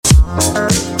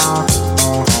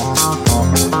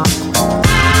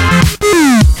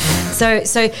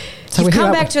So you've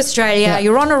come back to Australia,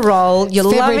 you're on a roll, you're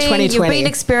loving, you've been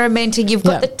experimenting, you've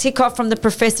got the tick off from the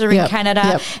professor in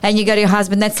Canada, and you go to your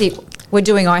husband, that's it. We're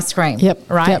doing ice cream,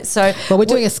 right? So, we're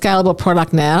doing a scalable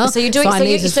product now. So you're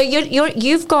doing.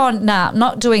 You've gone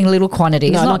not doing little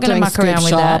quantities. No, not going to muck around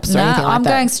with that. No, I'm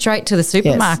going straight to the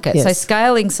supermarket. Yes. So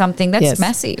scaling something that's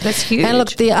massive. That's huge. And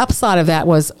look, the upside of that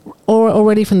was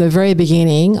already from the very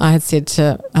beginning. I had said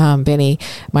to Benny,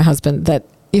 my husband, that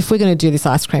if we're going to do this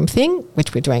ice cream thing,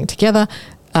 which we're doing together,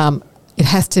 it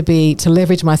has to be to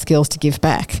leverage my skills to give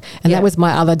back. And that was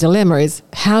my other dilemma, is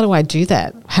how do I do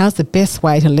that? How's the best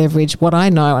way to leverage what I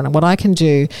know and what I can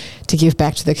do to give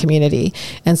back to the community?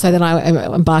 And so then I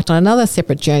embarked on another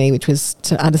separate journey, which was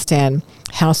to understand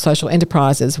how social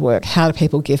enterprises work. How do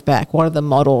people give back? What are the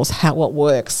models? What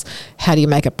works? How do you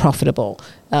make it profitable?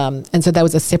 And so that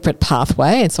was a separate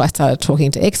pathway. And so I started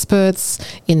talking to experts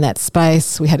in that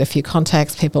space. We had a few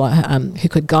contacts, people who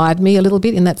could guide me a little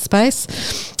bit in that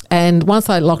space. And once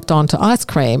I locked on to ice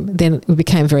cream, then it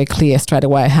became very clear straight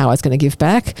away how I was going to give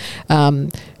back,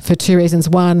 for two reasons.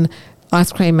 One,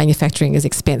 ice cream manufacturing is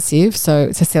expensive, so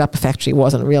to set up a factory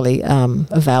wasn't really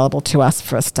available to us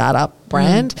for a startup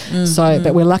brand.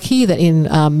 But we're lucky that in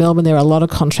Melbourne there are a lot of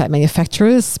contract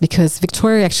manufacturers, because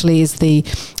Victoria actually is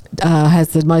has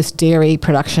the most dairy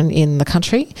production in the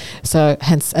country. So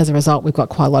hence, as a result, we've got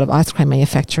quite a lot of ice cream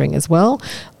manufacturing as well.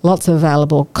 Lots of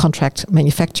available contract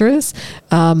manufacturers.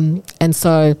 And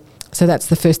so that's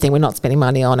the first thing. We're not spending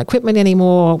money on equipment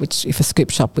anymore, which if a scoop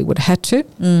shop we would have had to.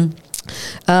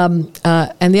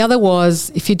 And the other was,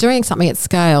 if you're doing something at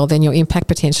scale, then your impact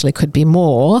potentially could be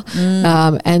more.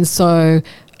 And so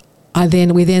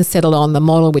we then settled on the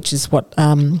model, which is what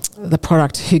the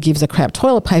product Who Gives a Crap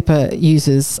toilet paper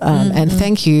uses, and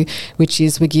Thank You, which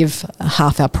is we give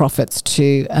half our profits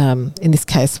to, in this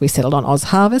case, we settled on Oz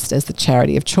Harvest as the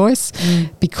charity of choice,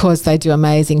 because they do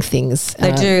amazing things.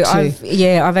 They do.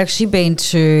 I've actually been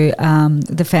to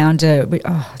the founder,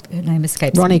 her name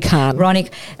escapes me. Ronnie Khan. Ronnie,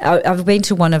 I've been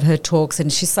to one of her talks,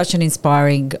 and she's such an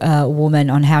inspiring woman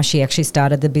on how she actually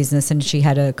started the business, and she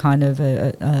had a kind of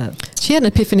she had an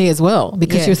epiphany as well,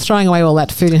 because she was throwing away all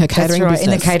that food in her catering business. In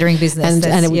the catering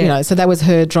business. So that was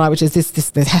her drive, which is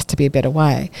this there has to be a better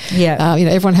way.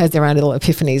 Everyone has their own little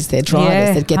epiphanies, their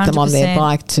drivers that get them on their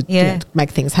bike to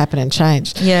make things happen and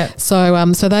change.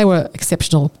 So they were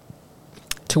exceptional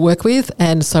to work with,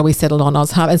 and so we settled on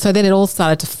Oz Harvest. And so then it all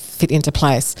started to fit into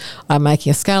place. I'm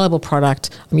making a scalable product.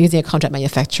 I'm using a contract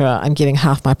manufacturer. I'm giving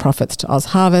half my profits to Oz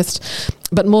Harvest.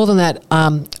 But more than that,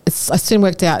 I soon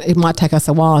worked out it might take us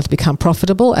a while to become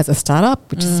profitable as a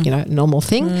startup, which is, a normal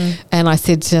thing. And I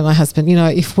said to my husband,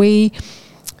 if we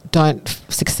don't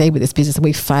succeed with this business and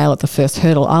we fail at the first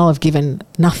hurdle, I'll have given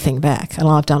nothing back, and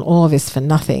I've done all of this for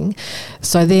nothing.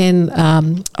 So then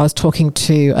I was talking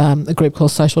to a group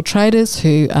called Social Traders,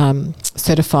 who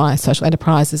certify social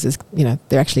enterprises as,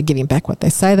 they're actually giving back what they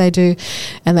say they do.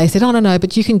 And they said, no,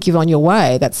 but you can give on your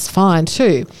way. That's fine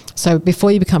too. So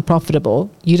before you become profitable,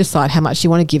 you decide how much you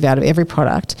want to give out of every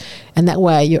product, and that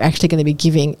way you're actually going to be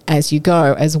giving as you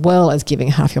go, as well as giving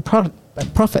half your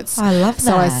profits. I love that.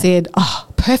 So I said,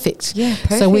 perfect. Yeah,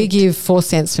 perfect. So we give 4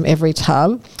 cents from every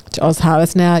tub to Oz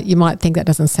Harvest. Now, you might think that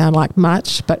doesn't sound like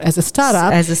much, but as a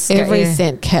startup, every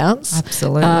cent counts.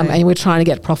 Absolutely. And we're trying to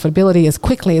get profitability as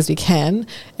quickly as we can,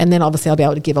 and then obviously I'll be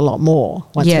able to give a lot more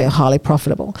once we're highly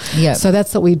profitable. So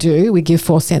that's what we do. We give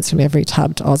 4 cents from every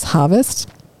tub to Oz Harvest.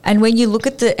 And when you look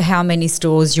at how many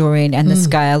stores you're in and the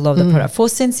scale of the product, 4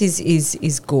 cents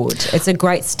is good. It's a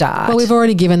great start. Well, we've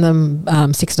already given them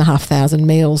 6,500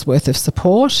 meals worth of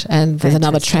support, and there's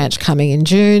another tranche coming in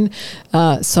June.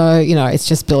 So it's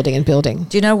just building and building.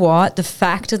 Do you know what? The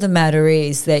fact of the matter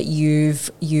is that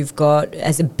you've got,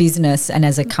 as a business and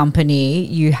as a company,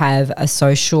 you have a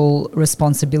social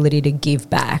responsibility to give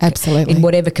back. Absolutely. In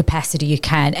whatever capacity you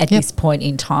can at this point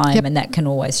in time, and that can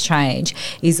always change,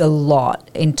 is a lot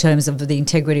in terms of the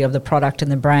integrity of the product and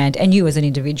the brand, and you as an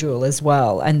individual as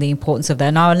well, and the importance of that.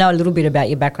 And I know a little bit about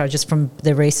your background just from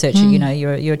the research.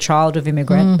 You're a child of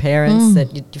immigrant parents,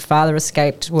 that your father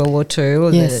escaped World War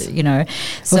II. Yes.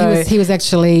 So he was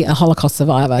actually a Holocaust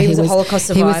survivor. He was a Holocaust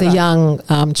survivor. He was a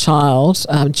young child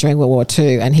during World War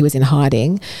II, and he was in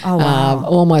hiding. Oh, wow.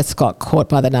 Almost got caught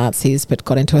by the Nazis, but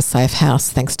got into a safe house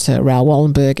thanks to Raoul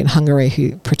Wallenberg in Hungary,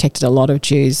 who protected a lot of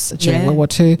Jews during World War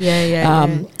II.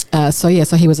 So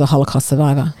he was a Holocaust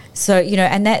survivor. So,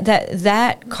 and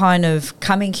that kind of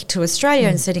coming to Australia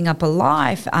and setting up a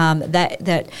life,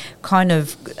 that kind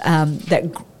of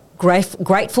that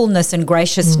gratefulness and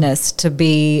graciousness to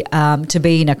be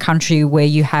in a country where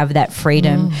you have that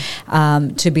freedom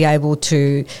to be able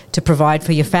to provide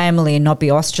for your family and not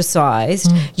be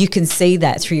ostracized. You can see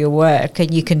that through your work,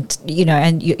 and you can,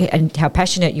 and how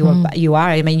passionate you are.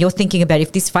 I mean, you're thinking about,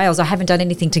 if this fails, I haven't done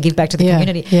anything to give back to the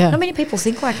community. Not many people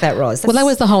think like that, Roz. Well, that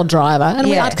was the whole driver. And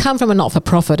I'd come from a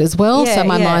not-for-profit as well, so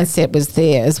my mindset was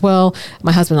there as well.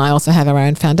 My husband and I also have our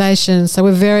own foundation, so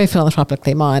we're very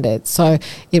philanthropically minded. So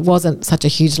it wasn't such a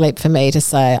huge leap for me to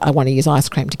say I want to use ice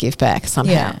cream to give back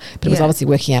somehow. But it was obviously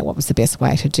working out what was the best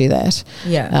way to do that.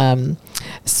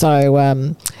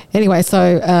 Anyway,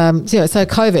 so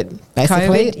COVID,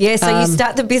 basically. So you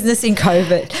start the business in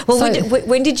COVID. Well, so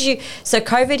when did you? So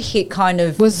COVID hit kind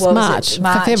of was March,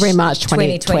 February, March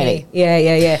 2020.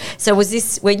 Yeah. So was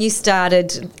this when you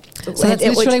started? So that's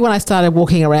literally when I started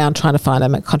walking around trying to find a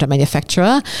contract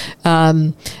manufacturer,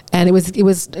 and it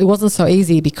wasn't so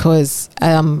easy because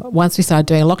once we started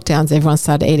doing lockdowns, everyone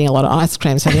started eating a lot of ice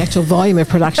cream. So the actual volume of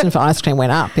production for ice cream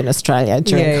went up in Australia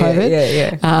during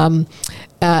COVID.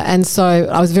 And so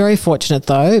I was very fortunate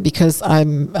though, because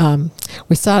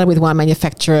we started with one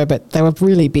manufacturer, but they were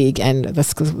really big, and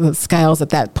the scales at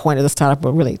that point of the startup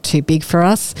were really too big for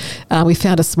us. We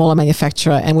found a smaller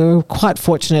manufacturer, and we were quite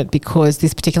fortunate because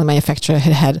this particular manufacturer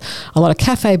had a lot of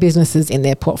cafe businesses in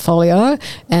their portfolio,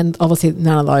 and obviously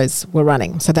none of those were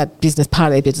running. So that part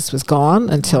of their business was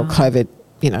gone until COVID,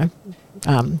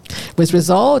 was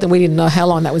resolved, and we didn't know how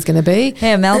long that was going to be.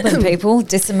 Yeah, Melbourne people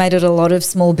decimated a lot of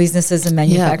small businesses and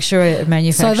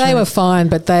manufacturers. So they were fine,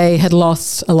 but they had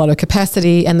lost a lot of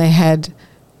capacity, and they had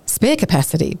spare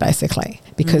capacity basically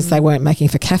because they weren't making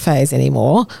for cafes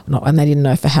anymore, and they didn't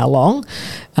know for how long.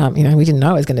 We didn't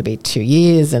know it was going to be 2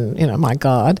 years, and my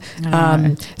God.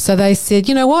 So they said,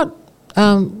 you know what,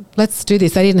 let's do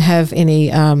this. They didn't have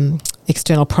any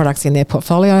external products in their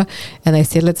portfolio, and they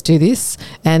said, let's do this.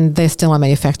 And they're still a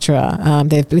manufacturer.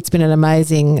 It's been an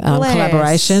amazing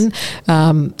collaboration.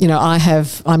 I'm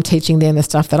teaching them the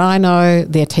stuff that I know.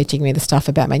 They're teaching me the stuff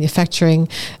about manufacturing,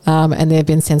 and they've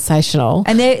been sensational.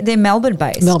 And they're Melbourne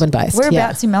based.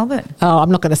 Whereabouts in Melbourne? Oh,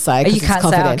 I'm not going to say because it's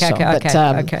confidential.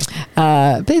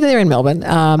 But they're in Melbourne.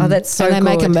 That's so and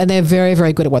they good. And they're very,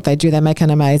 very good at what they do. They make an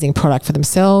amazing product for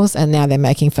themselves, and now they're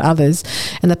making for others.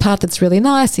 And the part that's really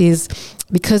nice is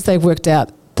because they've worked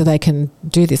out that they can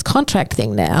do this contract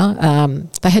thing now.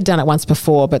 They had done it once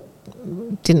before, but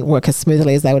didn't work as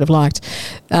smoothly as they would have liked.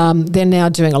 They're now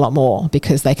doing a lot more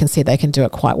because they can see they can do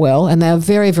it quite well, and they're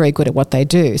very, very good at what they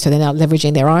do. So they're now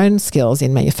leveraging their own skills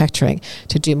in manufacturing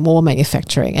to do more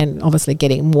manufacturing, and obviously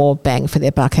getting more bang for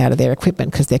their buck out of their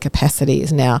equipment because their capacity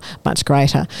is now much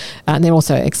greater. And they're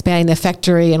also expanding their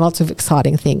factory and lots of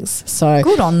exciting things. So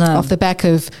good on them. Off the back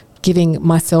of giving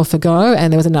myself a go,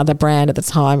 and there was another brand at the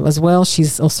time as well.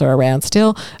 She's also around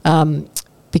still.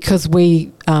 Because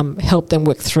we help them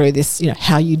work through this,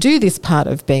 how you do this part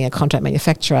of being a contract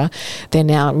manufacturer, they're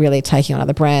now really taking on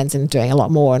other brands and doing a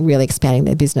lot more and really expanding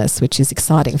their business, which is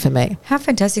exciting for me. How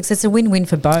fantastic. So it's a win-win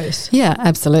for both. Yeah,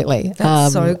 absolutely.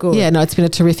 That's so good. Yeah, no, it's been a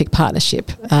terrific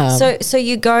partnership. So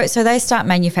they start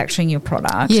manufacturing your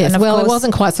product. Yes, and it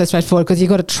wasn't quite so straightforward because you've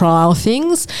got to trial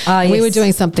things. We were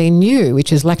doing something new,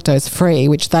 which is lactose-free,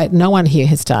 which no one here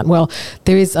has done. Well,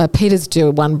 there is, Peter's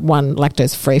do one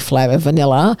lactose-free flavour,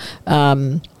 vanilla,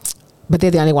 but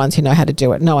they're the only ones who know how to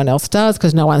do it. No one else does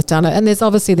because no one's done it. And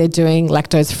they're doing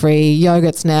lactose-free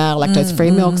yogurts now,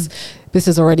 lactose-free milks. This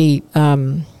is already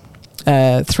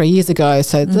 3 years ago,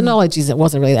 so the knowledge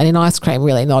wasn't really, and in ice cream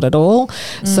really not at all.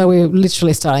 So we were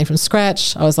literally starting from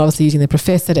scratch. I was obviously using the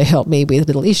professor to help me with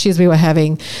little issues we were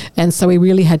having, and so we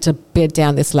really had to bed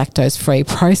down this lactose-free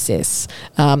process,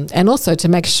 and also to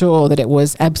make sure that it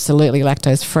was absolutely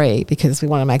lactose-free because we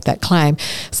want to make that claim.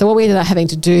 So what we ended up having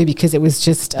to do, because it was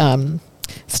just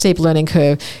steep learning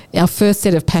curve, our first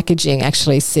set of packaging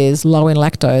actually says low in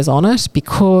lactose on it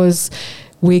because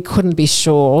we couldn't be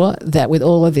sure that with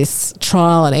all of this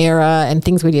trial and error and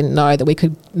things we didn't know that we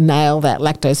could nail that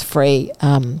lactose-free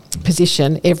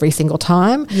position every single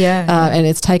time. And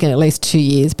it's taken at least 2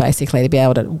 years basically to be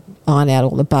able to iron out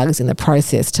all the bugs in the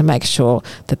process to make sure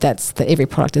that every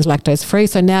product is lactose-free.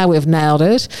 So now we've nailed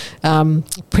it.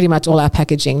 Pretty much all our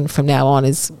packaging from now on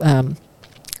is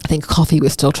I think coffee, we're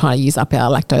still trying to use up our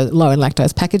low in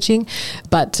lactose packaging,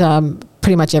 but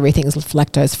pretty much everything is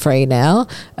lactose-free now.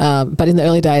 But in the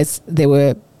early days, there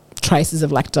were traces of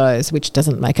lactose, which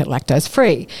doesn't make it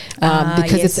lactose-free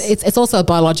because it's also a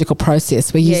biological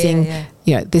process. We're using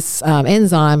this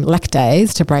enzyme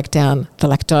lactase to break down the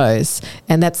lactose,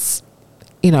 and that's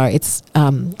it's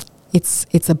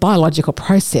it's a biological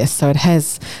process, so it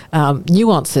has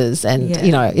nuances, and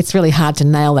you know, it's really hard to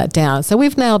nail that down. So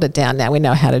we've nailed it down now. We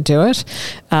know how to do it.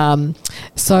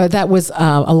 So that was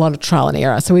a lot of trial and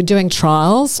error. So we're doing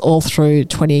trials all through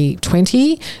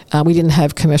 2020. We didn't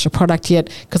have commercial product yet,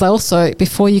 because I also,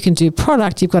 before you can do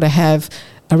product, you've got to have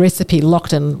a recipe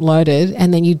locked and loaded,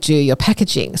 and then you do your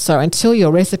packaging. So until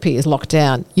your recipe is locked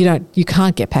down, you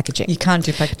can't get packaging. You can't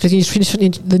do packaging.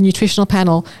 The nutritional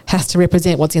panel has to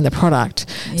represent what's in the product.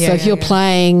 So if you're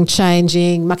playing,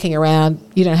 changing, mucking around,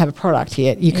 you don't have a product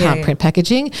yet. You can't print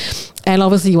packaging. And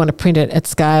obviously you want to print it at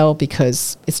scale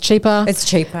because it's cheaper. It's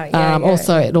cheaper,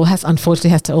 Also, it all unfortunately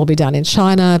has to all be done in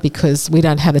China, because we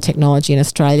don't have the technology in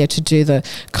Australia to do the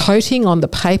coating on the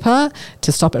paper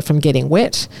to stop it from getting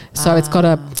wet. So it's got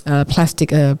a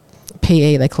plastic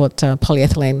PE, they call it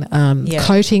polyethylene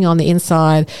coating on the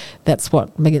inside. That's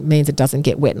what means it doesn't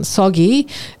get wet and soggy,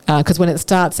 because when it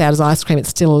starts out as ice cream, it's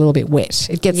still a little bit wet.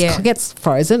 It gets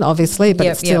frozen, obviously, but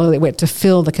it's still a little bit wet to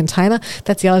fill the container.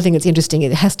 That's the other thing that's interesting.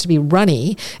 It has to be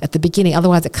runny at the beginning,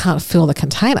 otherwise it can't fill the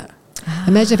container.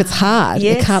 Imagine if it's hard,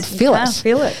 it can't fill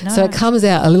it. No. So it comes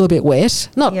out a little bit wet,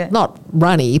 not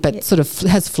runny, but sort of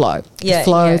has flow. It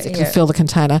flows, it can fill the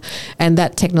container. And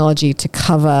that technology to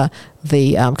cover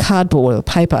the cardboard or the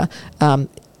paper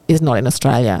is not in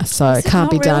Australia, so it can't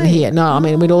be done here. No, I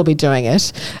mean, we'd all be doing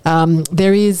it.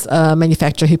 There is a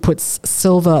manufacturer who puts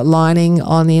silver lining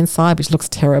on the inside, which looks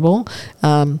terrible.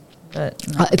 But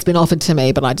no. It's been offered to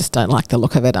me, but I just don't like the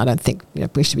look of it. I don't think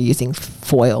we should be using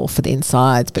foil for the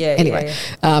insides. But anyway,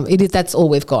 that's all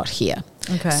we've got here.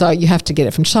 Okay. So you have to get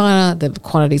it from China. The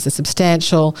quantities are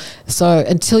substantial. So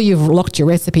until you've locked your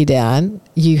recipe down,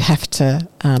 you have to,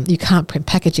 you can't print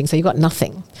packaging. So you've got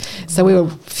nothing. So we were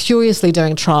furiously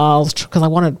doing trials because I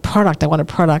wanted product.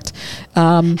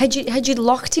 Had you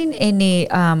locked in any,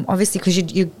 obviously, because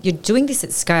you're doing this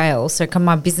at scale. So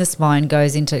my business mind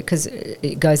goes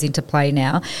into play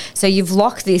now. So you've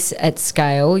locked this at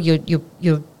scale.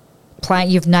 You're playing.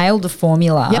 You've nailed the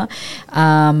formula.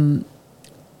 Yep.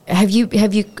 Have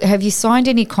you signed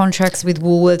any contracts with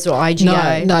Woolworths or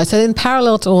IGA? No. So in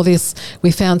parallel to all this,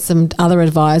 we found some other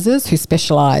advisors who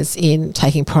specialise in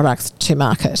taking products to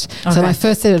market. Okay. So my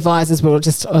first set of advisors were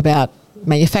just about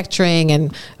manufacturing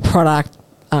and product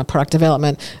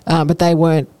development, but they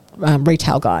weren't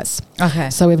retail guys. Okay.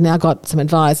 So we've now got some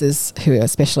advisors who are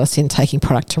specialists in taking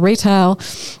product to retail.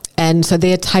 And so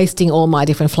they're tasting all my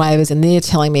different flavours, and they're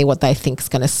telling me what they think is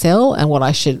going to sell and what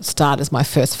I should start as my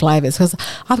first flavours, because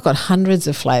I've got hundreds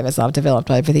of flavours I've developed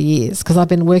over the years, because I've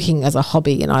been working as a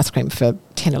hobby in ice cream for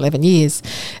 10, 11 years.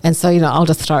 And so, I'll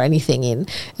just throw anything in.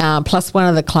 Plus one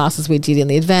of the classes we did in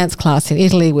the advanced class in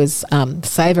Italy was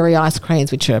savoury ice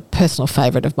creams, which are a personal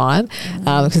favourite of mine,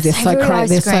 because they're so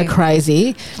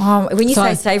crazy. When you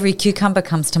say savoury, cucumber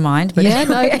comes to mind. But yeah,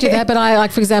 no, you can do that.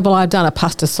 But for example, I've done a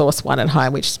pasta sauce one at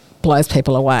home, which blows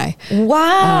people away.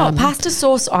 Wow, pasta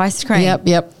sauce ice cream. Yep.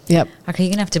 Okay, you're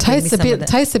going to have to bring me some of it.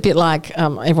 Tastes a bit like,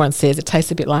 everyone says, it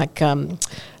tastes a bit like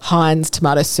Heinz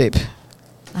tomato soup.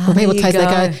 When people taste, they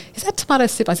go, is that tomato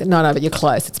soup? I said, no, but you're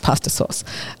close. It's pasta sauce.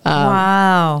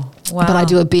 Wow. But I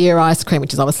do a beer ice cream,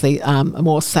 which is obviously a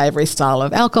more savoury style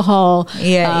of alcohol.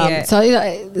 So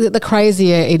the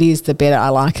crazier it is, the better I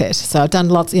like it. So I've done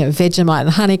lots, Vegemite and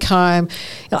honeycomb.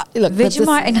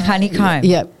 Vegemite and honeycomb.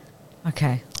 Yep.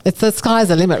 Okay. It's the sky's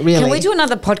the limit, really. Can we do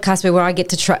another podcast where I get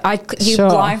to try? You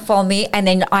blindfold me, and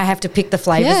then I have to pick the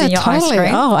flavours in your ice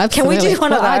cream. Oh, absolutely. Can we do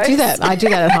one of those? I do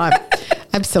that at home.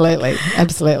 Absolutely.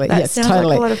 That sounds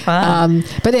totally. like a lot of fun.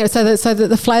 But anyway, so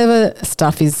the flavour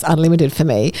stuff is unlimited for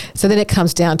me. So then it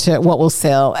comes down to what will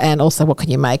sell, and also what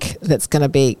can you make that's going to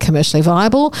be commercially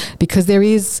viable, because there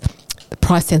is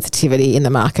price sensitivity in the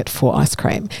market for ice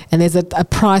cream, and there's a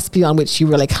price beyond which you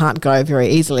really can't go very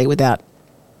easily without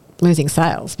losing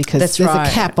sales, because there's a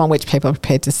cap on which people are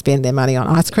prepared to spend their money on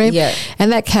ice cream. Yeah.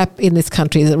 And that cap in this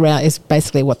country is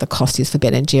basically what the cost is for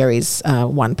Ben & Jerry's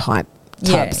 1 pint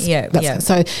tubs.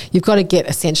 So you've got to get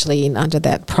essentially in under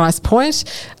that price point.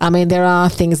 I mean, there are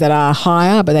things that are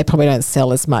higher, but they probably don't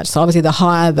sell as much. So obviously the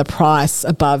higher the price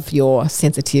above your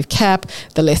sensitive cap,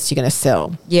 the less you're going to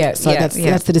sell. That's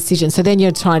the decision. So then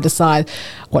you're trying to decide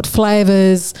what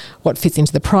flavours, what fits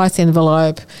into the price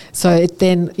envelope. So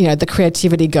then, the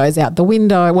creativity goes out the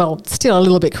window. Well, still a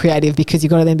little bit creative, because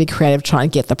you've got to then be creative, try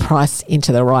and get the price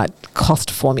into the right cost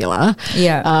formula,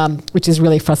 which is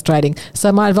really frustrating.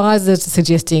 So my advisors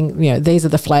suggesting, these are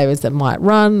the flavours that might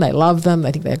run. They love them.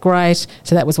 They think they're great.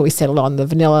 So that was what we settled on: the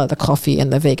vanilla, the coffee,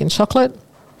 and the vegan chocolate.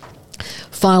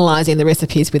 finalising the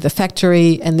recipes with the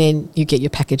factory, and then you get your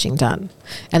packaging done.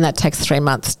 And that takes 3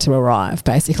 months to arrive,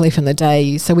 basically, from the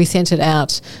day. So we sent it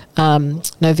out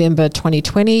November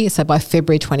 2020. So by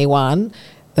February 21,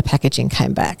 the packaging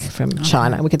came back from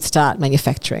China and we could start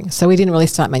manufacturing. So we didn't really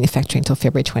start manufacturing until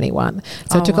February 21.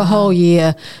 So it took a whole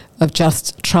year of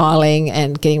just trialling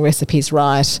and getting recipes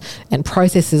right and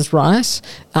processes right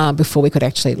before we could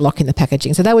actually lock in the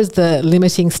packaging. So that was the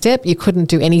limiting step. You couldn't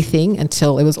do anything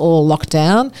until it was all locked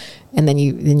down, and then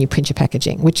you print your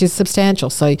packaging, which is substantial.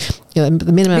 So the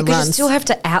minimum because runs. you still have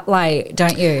to outlay,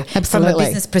 don't you? Absolutely. From a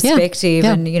business perspective,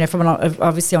 and from an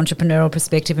obviously entrepreneurial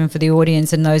perspective, and for the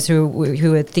audience and those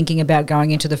who are thinking about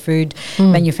going into the food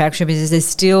manufacturing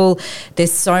business,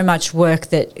 there's so much work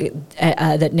that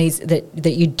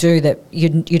you do that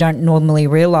you don't normally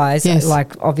realise. Yes.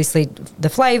 Like obviously the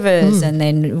flavours, and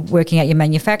then working out your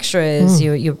manufacturers,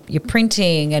 your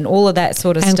printing, and all of that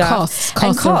sort of stuff,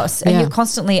 costs, and you're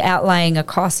constantly outlaying a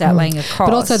cost.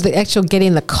 But also the actual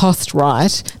getting the cost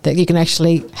right, that you can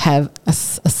actually have a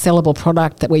sellable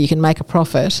product where you can make a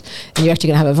profit and you're actually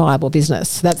going to have a viable business.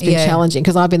 So that's been challenging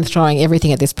because I've been throwing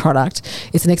everything at this product.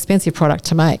 It's an expensive product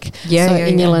to make.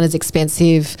 Inulin is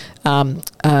expensive.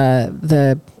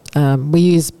 We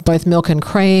use both milk and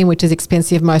cream, which is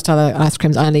expensive. Most other ice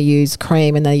creams only use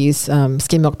cream, and they use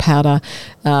skim milk powder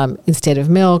instead of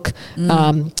milk.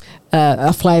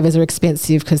 Our flavours are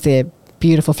expensive because they're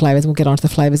beautiful flavours. We'll get onto the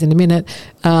flavours in a minute.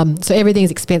 So everything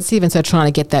is expensive, and so trying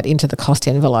to get that into the cost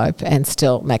envelope and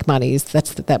still make money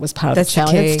that was part of the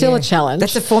challenge. It's still a challenge.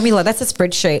 That's a formula. That's a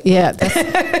spreadsheet. Yeah,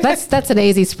 that's an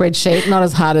easy spreadsheet, not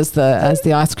as hard as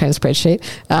the ice cream spreadsheet.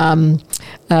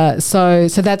 So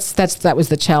that was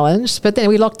the challenge. But then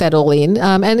we locked that all in.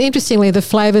 And interestingly, the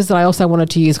flavours that I also wanted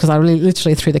to use, because I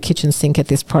literally threw the kitchen sink at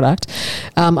this product,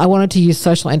 I wanted to use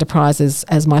social enterprises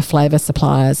as my flavour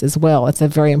suppliers as well. It's a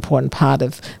very important part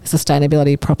of the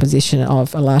sustainability proposition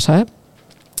of Alato.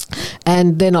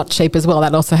 And they're not cheap as well.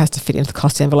 That also has to fit into the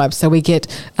cost envelope. So we get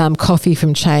coffee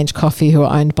from Change Coffee, who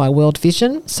are owned by World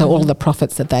Vision. So all of the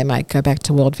profits that they make go back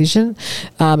to World Vision.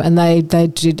 And they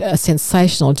did a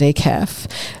sensational decaf.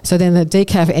 So then the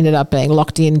decaf ended up being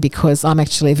locked in because I'm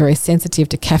actually very sensitive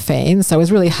to caffeine. So it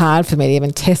was really hard for me to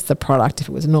even test the product if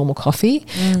it was normal coffee.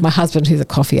 My husband, who's a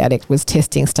coffee addict, was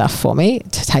testing stuff for me,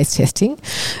 taste testing.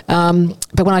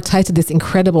 But when I tasted this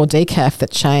incredible decaf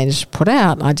that Change put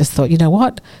out, I just thought, you know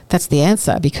what? That's the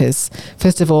answer, because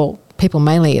first of all, people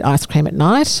mainly eat ice cream at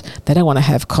night. They don't want to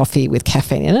have coffee with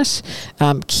caffeine in it.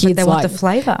 Kids but they want the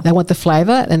flavour. They want the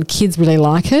flavour, and kids really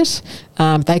like it.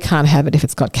 They can't have it if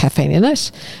it's got caffeine in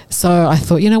it. So I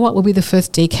thought, you know what, will be the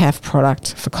first decaf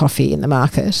product for coffee in the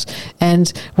market.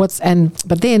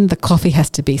 But then the coffee has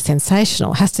to be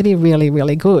sensational, has to be really,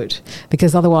 really good,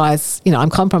 because otherwise, I'm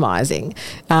compromising.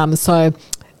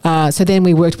 So then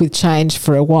we worked with Change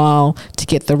for a while to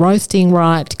get the roasting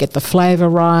right, to get the flavour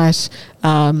right.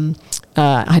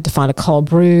 I had to find a cold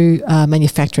brew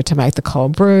manufacturer to make the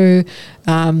cold brew.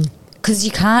 Because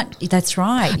you can't. That's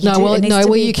right.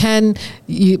 You can.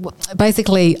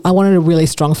 Basically, I wanted a really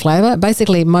strong flavour.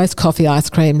 Basically, most coffee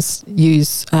ice creams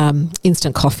use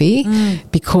instant coffee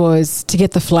because to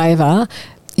get the flavour,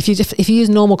 if you use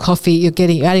normal coffee, you're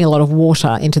adding a lot of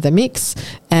water into the mix,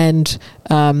 and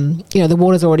the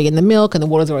water's already in the milk and the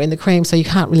water's already in the cream, so you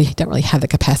don't really have the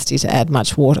capacity to add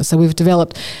much water. So we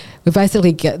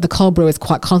basically get the cold brew is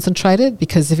quite concentrated,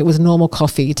 because if it was normal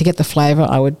coffee, to get the flavour,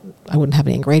 I wouldn't have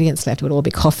any ingredients left. It would all be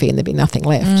coffee and there'd be nothing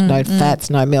left. No fats,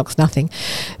 no milks, nothing.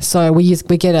 So we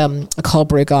get a cold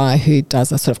brew guy who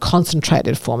does a sort of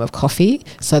concentrated form of coffee,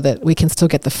 so that we can still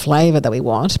get the flavour that we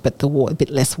want, but a bit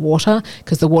less water,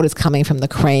 because the water's coming from the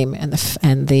cream and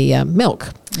the milk.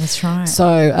 That's right.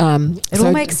 So it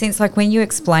all makes sense. Like when you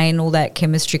explain all that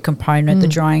chemistry component, the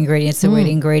dry ingredients, the wet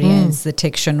ingredients, the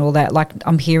texture and all that, like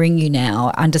I'm hearing you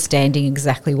now, understanding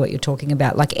exactly what you're talking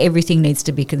about. Like everything needs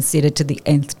to be considered to the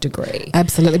nth degree.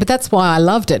 Absolutely. But that's why I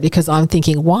loved it, because I'm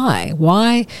thinking, why?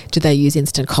 Why do they use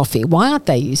instant coffee? Why aren't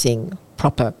they using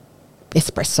proper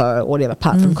espresso or whatever,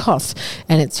 apart from cost?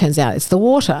 And it turns out it's the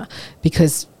water,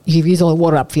 because you've used all the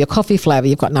water up for your coffee flavour,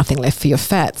 you've got nothing left for your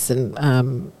fats and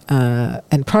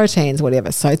proteins,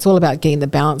 whatever. So it's all about getting the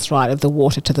balance right of the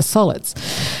water to the solids.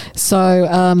 So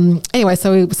anyway,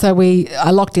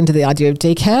 I locked into the idea of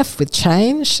decaf with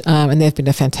Change, and they've been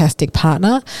a fantastic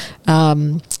partner.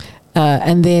 And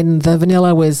then the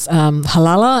vanilla was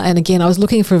halala, and again, I was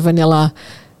looking for a vanilla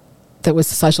that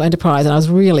was a social enterprise, and I was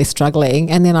really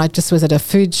struggling. And then I just was at a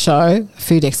food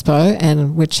expo,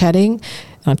 and we're chatting,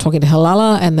 and I'm talking to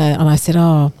Halala, and I said,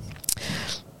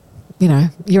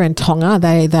 you're in Tonga.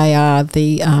 They are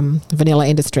the vanilla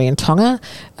industry in Tonga.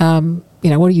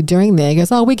 what are you doing there? He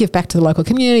goes, we give back to the local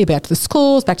community, back to the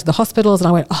schools, back to the hospitals. And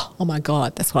I went, oh my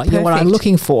God, that's what I'm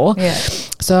looking for. Yeah.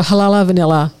 So Halala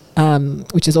Vanilla,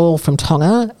 which is all from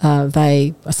Tonga,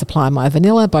 they supply my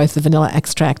vanilla, both the vanilla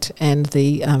extract and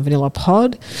the vanilla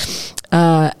pod.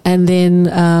 And then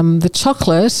the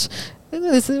chocolate,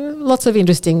 there's lots of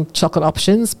interesting chocolate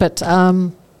options, but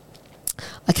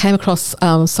I came across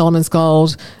Solomon's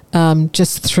Gold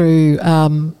just through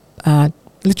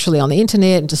literally on the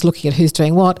internet and just looking at who's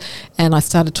doing what, and I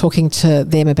started talking to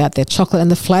them about their chocolate, and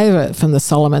the flavour from the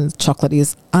Solomon chocolate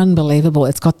is unbelievable.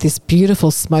 It's got this beautiful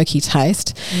smoky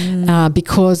taste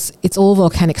because it's all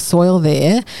volcanic soil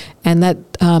there, and that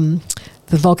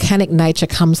the volcanic nature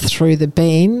comes through the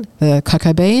bean, the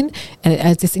cocoa bean, and it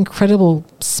adds this incredible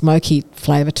smoky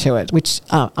flavour to it, which,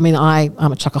 I'm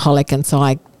a chocoholic, and so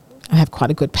I have quite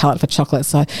a good palate for chocolate,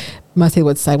 so most people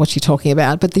would say, what's she talking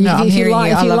about? But if you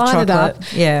line it up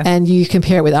and you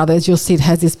compare it with others, you'll see it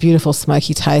has this beautiful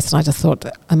smoky taste, and I just thought,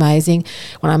 amazing.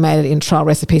 When I made it in trial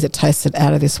recipes, it tasted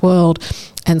out of this world.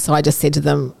 And so I just said to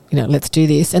them, let's do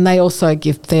this. And they also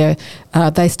give they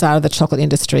started the chocolate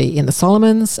industry in the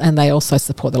Solomons, and they also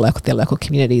support their local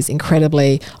communities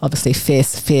incredibly. Obviously,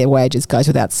 fair wages goes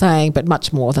without saying, but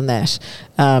much more than that.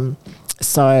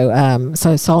 So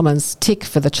Solomon's tick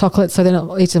for the chocolate. So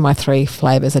then each of my 3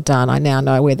 flavours are done. I now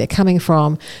know where they're coming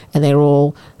from, and they're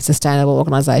all sustainable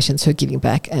organisations who are giving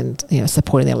back and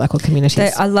supporting their local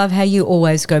communities. I love how you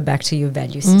always go back to your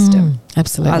value system.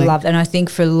 Absolutely, I love, and I think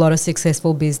for a lot of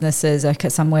successful businesses,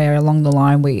 somewhere along the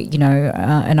line,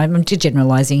 and I'm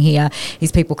generalising here,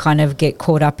 is people kind of get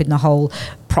caught up in the whole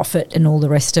profit and all the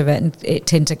rest of it, and it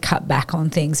tend to cut back on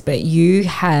things. But you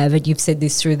have, and you've said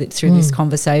this through this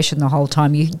conversation the whole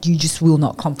time, you just will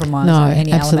not compromise on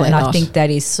any element. And I think that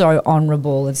is so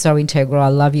honourable and so integral. I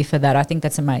love you for that. I think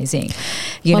that's amazing.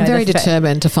 I'm very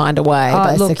determined to find a way.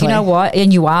 Basically. Look, you know what,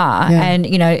 and you are, and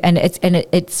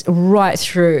it's right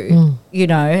through.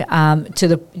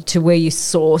 To where you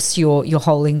source your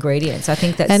whole ingredients. I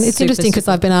think that's, and it's interesting because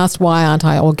I've been asked why aren't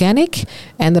I organic,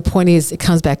 and the point is it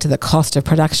comes back to the cost of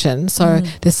production. So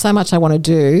there's so much I want to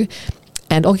do,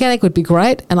 and organic would be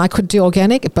great, and I could do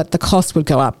organic, but the cost would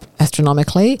go up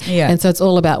astronomically. And so it's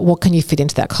all about what can you fit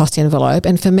into that cost envelope.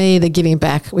 And for me, the giving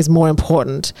back was more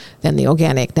important than the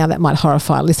organic. Now that might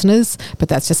horrify listeners, but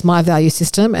that's just my value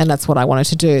system, and that's what I wanted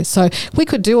to do. So we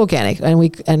could do organic,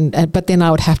 but then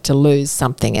I would have to lose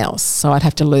something else. So I'd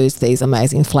have to lose these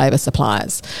amazing flavour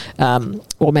suppliers,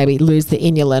 or maybe lose the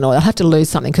inulin, or I'd have to lose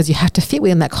something, because you have to fit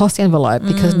within that cost envelope,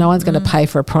 because no one's going to pay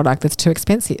for a product that's too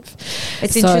expensive.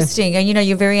 It's interesting, and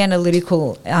you're very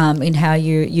analytical in how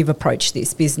you've approached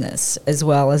this business as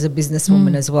well, as a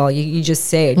businesswoman as well. You just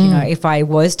said, if I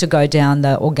was to go down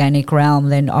the organic realm,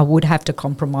 then I would have to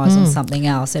compromise on something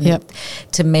else. And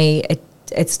to me,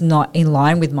 it's not in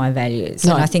line with my values.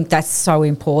 No. And I think that's so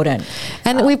important.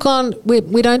 And we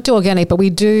don't do organic, but we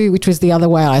do, which was the other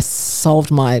way I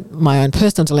solved my own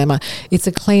personal dilemma. It's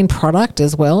a clean product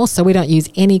as well. So we don't use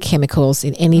any chemicals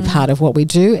in any part of what we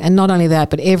do. And not only that,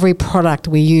 but every product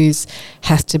we use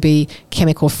has to be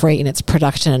chemical free in its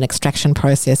production and extraction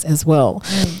process as well.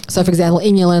 So for example,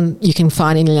 inulin, you can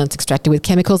find inulin that's extracted with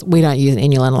chemicals. We don't use an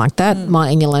inulin like that.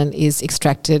 My inulin is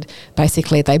extracted,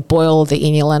 basically they boil the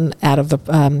inulin out of the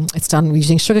it's done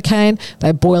using sugarcane.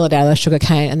 They boil it out of the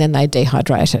sugarcane, and then they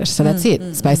dehydrate it. So that's it.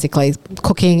 It's basically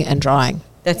cooking and drying.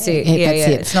 That's it.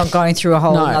 It's not going through a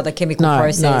whole other chemical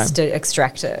process to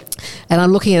extract it. And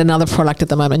I'm looking at another product at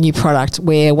the moment, a new product,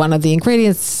 where one of the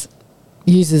ingredients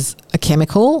uses a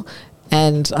chemical,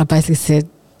 and I basically said,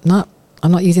 no,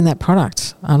 I'm not using that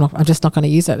product. I'm just not going to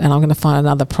use it, and I'm going to find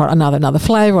another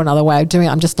flavour or another way of doing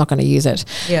it. I'm just not going to use it.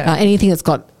 Anything that's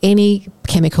got any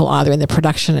chemical, either in the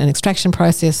production and extraction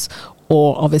process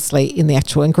or obviously in the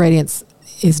actual ingredients,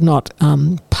 is not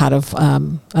part of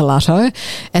Alato.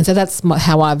 And so that's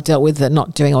how I've dealt with it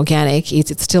not doing organic.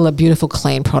 It's still a beautiful,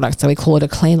 clean product. So we call it a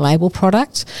clean label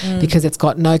product because it's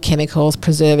got no chemicals,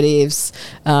 preservatives,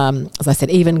 as I said,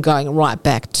 even going right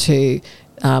back to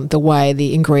the way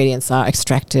the ingredients are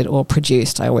extracted or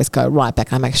produced. I always go right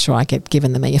back. I make sure I get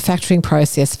given the manufacturing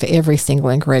process for every single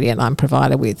ingredient I'm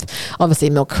provided with. Obviously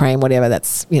milk, cream, whatever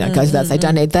goes with that. So they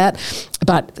don't need that,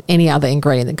 but any other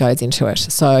ingredient that goes into it.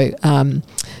 So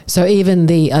so even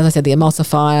as I said, the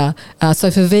emulsifier.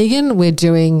 So for vegan, we're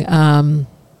doing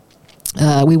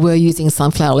we were using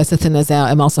sunflower lecithin as our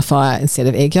emulsifier instead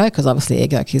of egg yolk, because obviously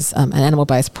egg yolk is an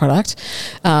animal-based product.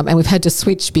 And we've had to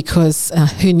switch because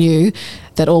who knew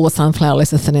that all the sunflower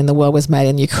lecithin in the world was made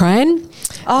in Ukraine.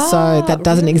 So that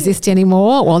doesn't exist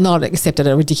anymore. Well, not except at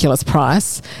a ridiculous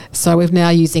price. So we're now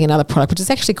using another product, which is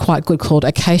actually quite good, called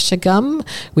acacia gum,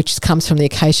 which comes from the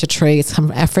acacia tree. It's come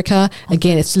from Africa.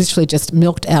 Again, it's literally just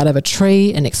milked out of a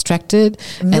tree and extracted.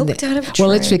 Milked out of a tree? Well,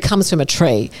 literally comes from a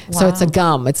tree. Wow. So it's a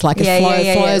gum. It's like it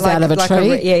flows like, out of a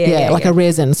tree. Like a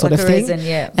resin sort like of a thing. Resin,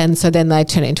 yeah. And so then they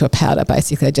turn it into a powder,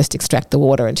 basically. They just extract the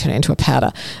water and turn it into a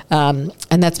powder. And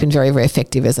that's been very, very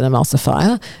effective as an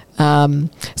emulsifier.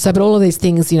 But all of these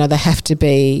things, they have to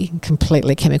be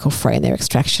completely chemical free in their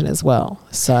extraction as well.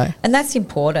 And that's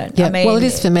important. Yeah, I mean, well, it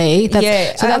is for me. So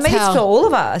it's for all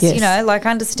of us. Yes. Like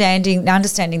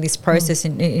understanding this process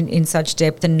in such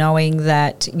depth, and knowing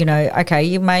that okay,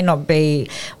 you may not be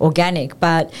organic,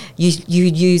 but you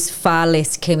use far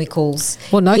less chemicals.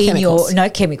 Well, no chemicals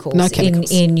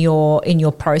in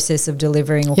your process of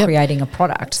delivering or creating a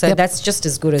product. So that's just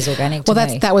as good as organic. Well,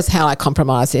 that was how I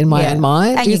compromised in my own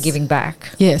mind. And you're giving back.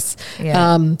 Yes.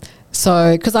 Yeah.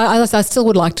 So, because I still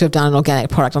would like to have done an organic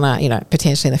product on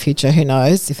potentially in the future, who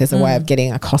knows if there's a way of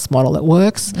getting a cost model that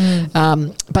works.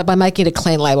 But by making it a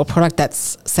clean label product,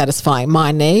 that's satisfying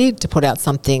my need to put out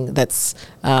something that's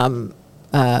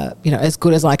as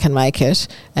good as I can make it,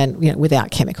 and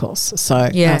without chemicals. So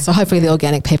so hopefully the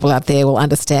organic people out there will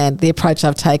understand the approach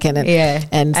I've taken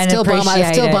and still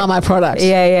buy my product.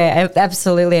 Yeah,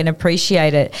 absolutely, and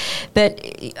appreciate it. But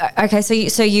okay,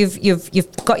 so you've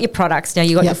got your products now.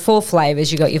 You got your 4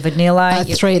 flavors. You got your vanilla.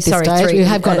 3 at this stage. 3. We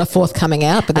have got a 4th coming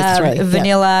out, but there's 3.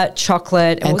 Vanilla,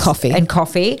 chocolate, and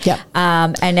coffee. Yep.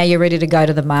 And now you're ready to go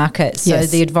to the market. So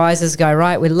the advisors go,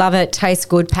 right, we love it, tastes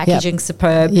good, packaging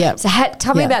superb. Yep. So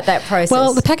tell me about that process.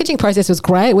 Well, the packaging process was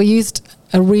great. We used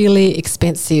a really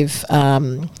expensive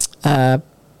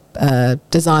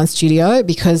design studio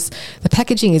because the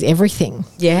packaging is everything.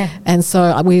 Yeah. And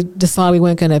so we decided we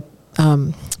weren't going to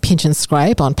pinch and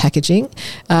scrape on packaging.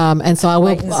 And so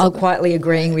I'll quietly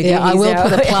agreeing with you. I will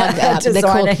put a plug out.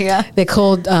 They're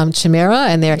called Chimera,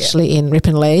 and they're actually in Rip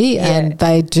and Lee, and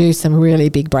they do some really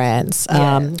big brands.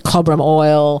 Cobram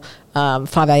Oil,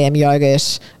 5am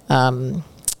Yogurt,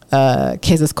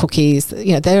 Kez's Cookies,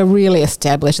 they're really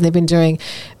established, and they've been doing,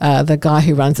 the guy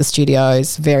who runs the studio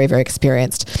is very, very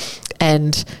experienced.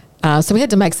 And so we had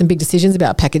to make some big decisions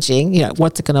about packaging,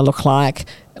 what's it going to look like,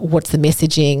 what's the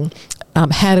messaging,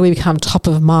 how do we become top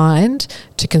of mind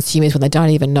to consumers when they don't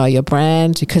even know your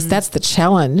brand? Because that's the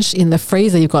challenge. In the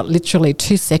freezer, you've got literally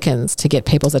 2 seconds to get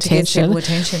people's attention.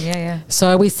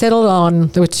 So we settled on,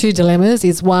 there were 2 dilemmas.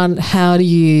 Is one, how do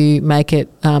you make it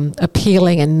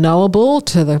appealing and knowable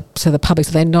to the public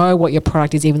so they know what your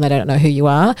product is even though they don't know who you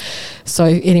are? So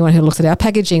anyone who looks at our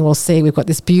packaging will see we've got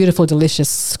this beautiful, delicious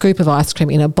scoop of ice cream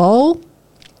in a bowl.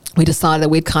 We decided that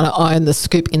we'd kind of own the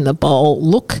scoop in the bowl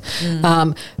look.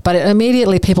 But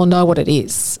immediately people know what it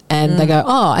is. And they go,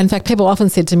 oh, in fact, people often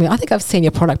said to me, I think I've seen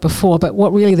your product before. But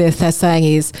what really they're saying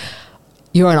is,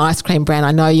 you're an ice cream brand.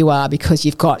 I know you are because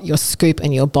you've got your scoop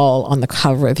and your bowl on the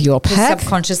cover of your pack.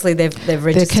 Subconsciously, they've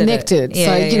registered. They're connected.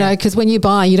 Because when you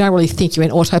buy, you don't really think you're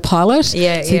in autopilot. So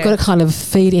you've got to kind of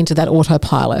feed into that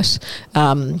autopilot.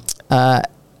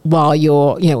 While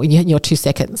you're, in your 2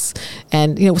 seconds.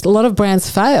 And, a lot of brands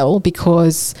fail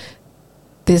because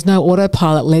there's no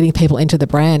autopilot leading people into the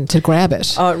brand to grab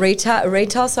it. Oh,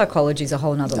 retail psychology is a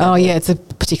whole nother level. Oh, yeah, it's a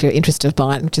particular interest of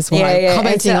mine, which is why I'm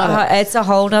commenting on it. It's a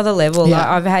whole nother level.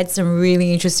 Yeah. I've had some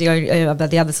really interesting,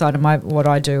 but the other side of what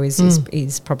I do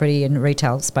is property and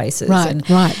retail spaces. Right.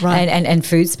 And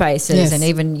food spaces, yes. And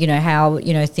even, how,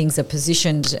 things are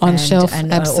positioned. On shelf,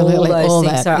 and absolutely, all those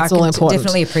things. That. So it's I all can important.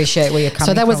 definitely appreciate where you're coming from.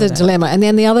 So that was a dilemma. And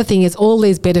then the other thing is all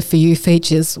these better for you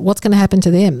features, what's going to happen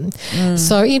to them?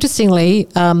 So interestingly,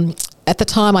 at the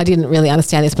time I didn't really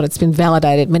understand this, but it's been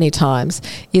validated many times,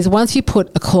 is once you put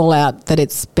a call out that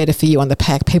it's better for you on the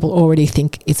pack, people already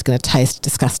think it's going to taste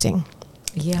disgusting.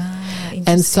 Yeah.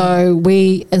 And so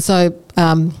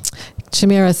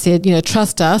Chimera said,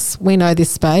 trust us, we know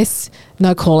this space,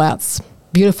 no call outs.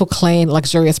 Beautiful, clean,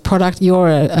 luxurious product. You're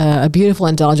a beautiful,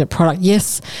 indulgent product.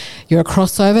 Yes, you're a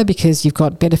crossover because you've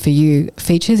got better for you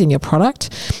features in your product,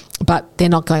 but they're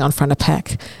not going on front of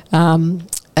pack.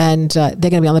 And they're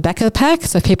going to be on the back of the pack.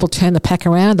 So if people turn the pack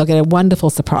around, they'll get a wonderful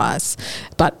surprise.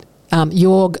 But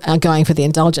you're going for the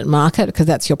indulgent market because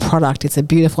that's your product. It's a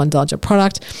beautiful, indulgent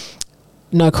product.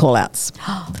 No call-outs.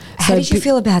 How did you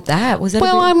feel about that? Was that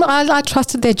I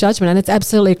trusted their judgment, and it's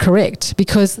absolutely correct.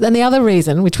 Because then the other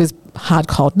reason, which was hard,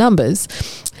 cold numbers,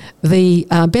 the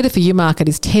better for you market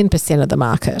is 10% of the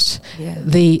market. Yeah.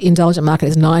 The indulgent market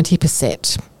is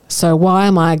 90%. So why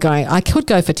am I going? I could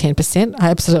go for 10%. I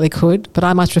absolutely could, but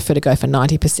I much prefer to go for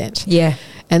 90%. Yeah.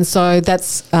 And so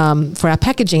that's for our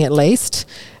packaging at least.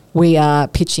 we are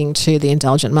pitching to the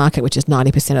indulgent market, which is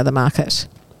 90% of the market.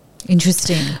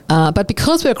 Interesting. But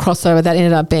because we're a crossover, that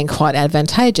ended up being quite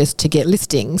advantageous to get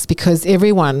listings, because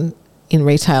everyone in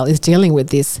retail is dealing with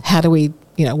this. How do we,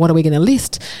 what are we going to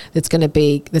list that's going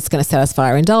to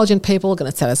satisfy our indulgent people, going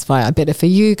to satisfy our better for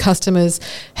you customers?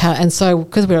 And so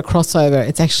because we're a crossover,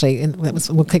 it's actually,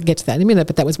 we'll get to that in a minute,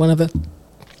 but that was one of the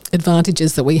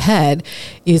advantages that we had,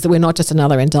 is that we're not just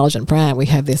another indulgent brand. We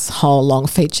have this whole long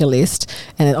feature list,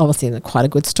 and obviously quite a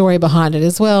good story behind it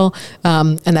as well.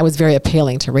 And that was very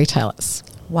appealing to retailers.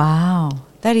 Wow.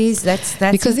 That's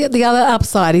because the other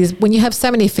upside is when you have so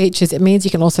many features, it means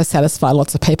you can also satisfy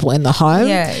lots of people in the home.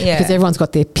 Yeah. Because everyone's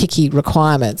got their picky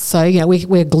requirements. So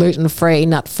we're gluten free,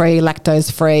 nut free,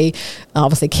 lactose free,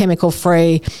 obviously chemical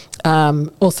free,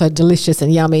 also delicious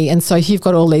and yummy. And so if you've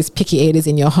got all these picky eaters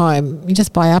in your home, you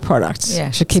just buy our product. Yeah,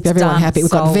 should keep everyone happy.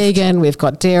 We've got vegan, we've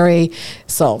got dairy,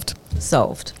 solved.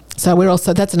 So we're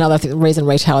also, that's another reason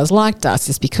retailers liked us,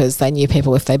 is because they knew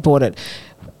people, if they bought it,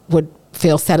 would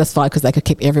feel satisfied because they could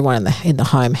keep everyone in the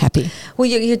home happy. Well,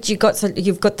 you've got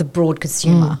the broad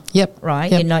consumer, right?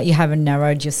 Yep. You haven't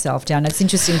narrowed yourself down. It's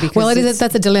interesting because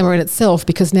that's a dilemma in itself,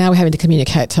 because now we're having to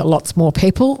communicate to lots more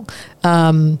people.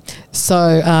 What's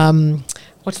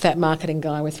that marketing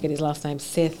guy? I always forget his last name.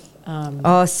 Seth.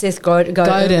 Seth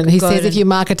Godin. He says if you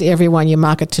market to everyone, you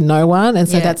market to no one. And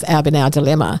so that's been our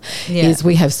dilemma, is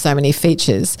we have so many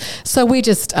features. So we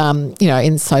just,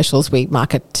 in socials, we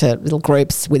market to little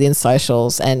groups within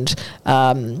socials, and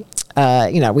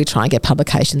we try and get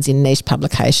publications in niche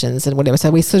publications and whatever.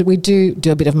 So we do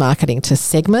a bit of marketing to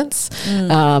segments,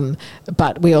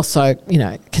 but we also,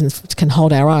 can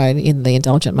hold our own in the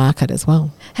indulgent market as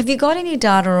well. Have you got any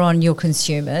data on your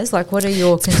consumers? Like, what are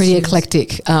your consumers? Pretty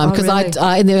eclectic. Because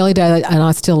I in the early days, and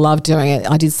I still love doing it,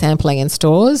 I did sampling in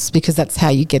stores, because that's how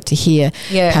you get to hear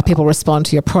how people respond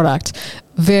to your product.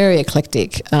 Very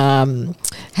eclectic. How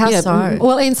so?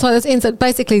 Well, inside,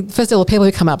 basically, first of all, people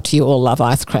who come up to you all love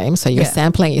ice cream. So you're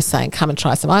sampling, you're saying, come and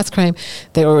try some ice cream.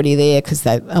 They're already there, because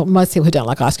most people who don't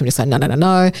like ice cream just say,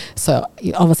 no. So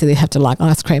obviously they have to like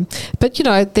ice cream. But,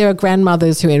 there are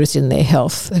grandmothers who are interested in their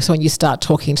health. So when you start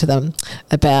talking to them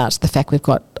about the fact we've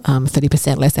got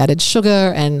 30% less added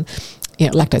sugar, and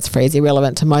lactose free is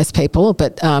irrelevant to most people,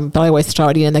 but I always throw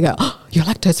it in and they go, oh, you're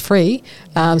lactose free.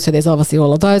 So there's obviously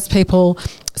all of those people.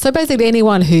 So basically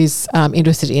anyone who's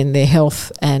interested in their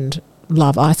health and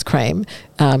love ice cream,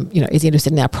 is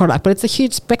interested in our product. But it's a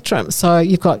huge spectrum. So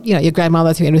you've got, your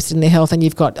grandmothers who are interested in their health, and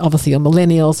you've got obviously your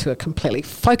millennials who are completely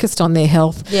focused on their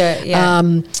health.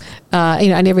 And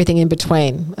everything in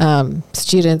between.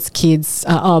 Students, kids,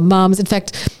 mums. In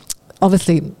fact,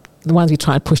 obviously, the ones we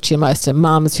try and push to you most are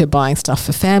mums who are buying stuff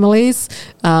for families.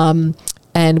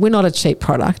 And we're not a cheap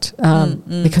product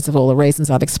because of all the reasons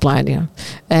I've explained.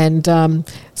 And but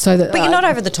you're not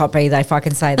over the top either, if I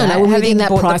can say that. No, we're within that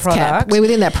price cap. We're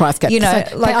within that price cap.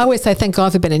 I always say thank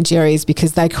God for Ben and Jerry's,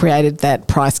 because they created that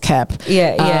price cap.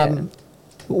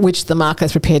 Which the market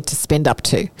is prepared to spend up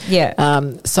to.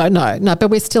 So no, but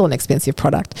we're still an expensive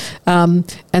product.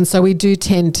 And so we do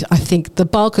tend, I think the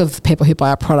bulk of people who buy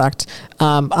our product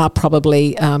are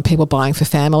probably people buying for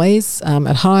families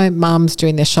at home, mums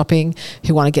doing their shopping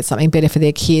who want to get something better for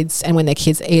their kids, and when their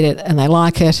kids eat it and they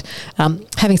like it.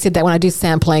 Having said that, when I do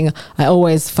sampling, I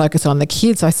always focus on the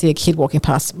kids. I see a kid walking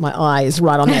past, my eye is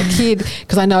right on that kid,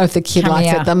 because I know if the kid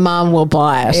likes it, the mum will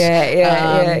buy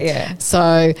it.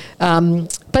 So...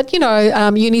 but,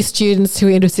 uni students who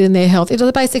are interested in their health, it's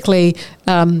basically,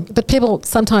 but people,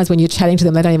 sometimes when you're chatting to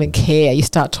them, they don't even care. You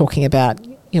start talking about,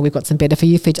 we've got some better for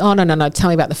you features. Oh, no, tell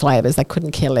me about the flavours. They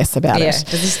couldn't care less about it.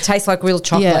 Does this taste like real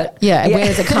chocolate? Where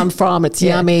does it come from? It's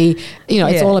yummy.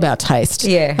 It's all about taste.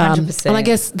 100%. And I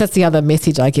guess that's the other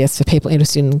message, for people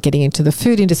interested in getting into the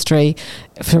food industry,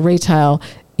 for retail,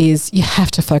 is you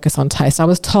have to focus on taste. I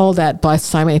was told that by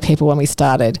so many people when we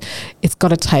started. It's got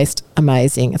to taste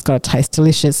amazing. It's got to taste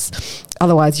delicious.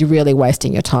 Otherwise, you're really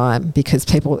wasting your time, because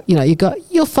people,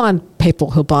 you'll find people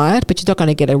who'll buy it, but you're not going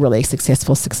to get a really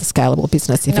successful, scalable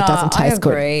business if it doesn't taste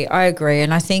good. I agree.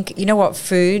 And I think,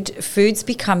 food's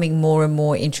becoming more and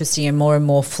more interesting and more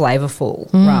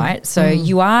flavourful, right? So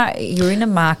you're in a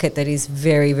market that is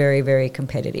very, very, very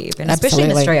competitive, and especially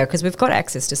in Australia, because we've got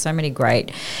access to so many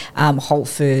great whole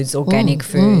foods, organic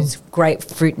foods, great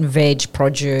fruit and veg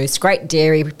produce, great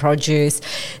dairy produce.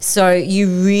 So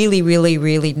you really, really,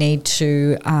 really need to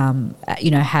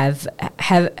have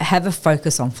a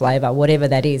focus on flavour, whatever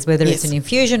that is, whether it's an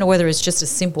infusion or whether it's just a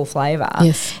simple flavour.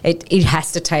 It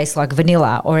has to taste like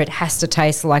vanilla, or it has to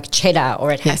taste like cheddar,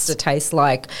 or it has to taste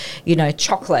like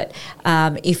chocolate.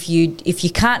 If you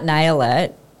can't nail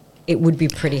it, it would be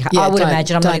pretty hard. Yeah, I would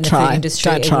imagine. I'm not in the food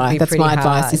industry. Don't try. That's my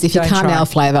advice. Hard. Is if you can't nail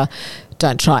flavour,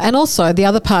 don't try. And also the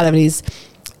other part of it is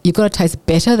you've got to taste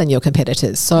better than your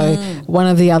competitors. So one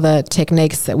of the other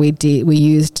techniques that we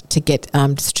used to get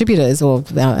distributors, or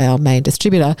our main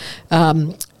distributor,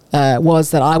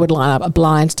 was that I would line up a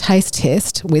blind taste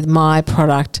test with my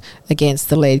product against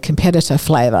the lead competitor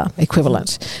flavour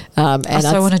equivalent. And I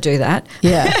so want to do that.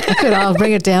 Yeah, good. I'll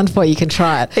bring it down for you. You can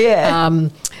try it. Yeah.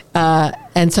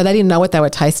 And so they didn't know what they were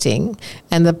tasting.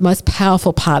 And the most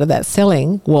powerful part of that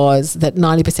selling was that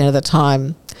 90% of the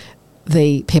time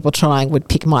the people trying would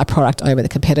pick my product over the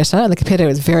competitor, and the competitor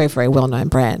was a very, very well-known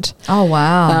brand. Oh,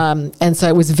 wow. And so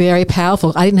it was very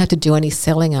powerful. I didn't have to do any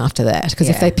selling after that, because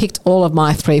if they picked all of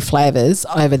my 3 flavours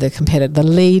over the competitor, the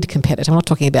lead competitor, I'm not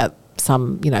talking about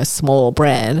some, small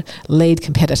brand, lead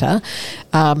competitor,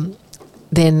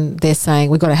 then they're saying,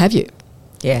 we've got to have you.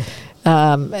 Yeah.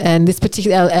 And this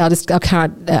particular,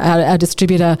 our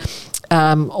distributor,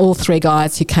 all 3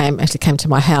 guys who came to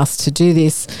my house to do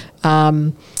this,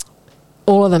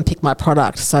 all of them picked my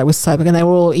product. So it was so big, and they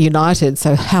were all united.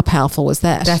 So how powerful was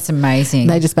that? That's amazing.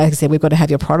 And they just basically said, we've got to have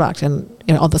your product, and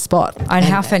on the spot. And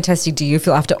how fantastic do you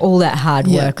feel after all that hard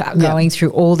work, going through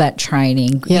all that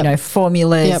training,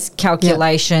 formulas,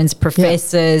 calculations,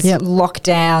 professors,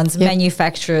 lockdowns,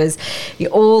 manufacturers,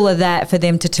 all of that, for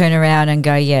them to turn around and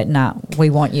go, we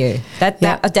want you.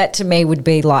 That to me would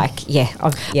be like,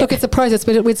 Look, it's a process.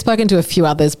 We'd spoken to a few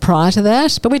others prior to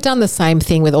that, but we've done the same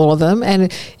thing with all of them.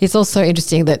 And it's also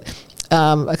interesting that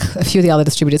a few of the other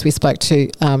distributors we spoke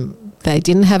to, they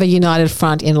didn't have a united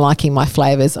front in liking my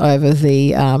flavours over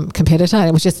the competitor. And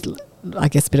it was just, I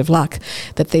guess, a bit of luck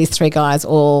that these 3 guys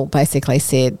all basically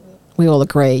said, we all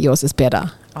agree yours is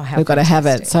better. We've got to have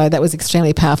it. So that was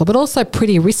extremely powerful, but also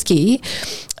pretty risky.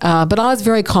 But I was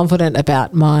very confident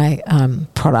about my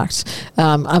product.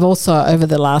 I've also, over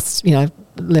the last,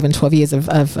 11, 12 years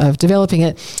of developing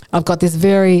it, I've got this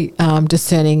very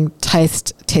discerning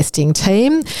taste testing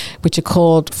team, which are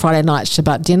called Friday Night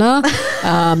Shabbat Dinner,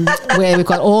 where we've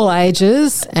got all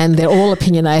ages and they're all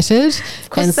opinionated. Of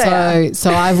course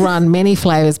so I've run many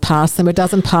flavours past them. It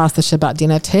doesn't pass the Shabbat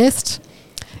Dinner test.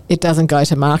 It doesn't go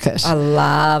to market. I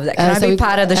love that. Can I be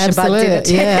part of the Shabbat Dinner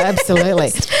test? Yeah,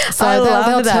 absolutely. So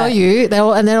they'll tell you,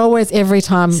 and they're always, every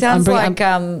time. Sounds like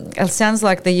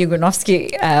the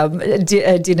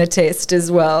Ugranovsky dinner test as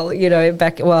well.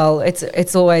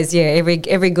 It's always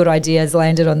every good idea has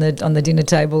landed on the dinner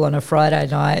table on a Friday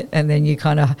night, and then you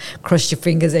kind of cross your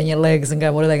fingers and your legs and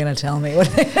go, what are they going to tell me? But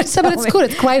it's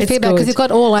good. It's great feedback, because you've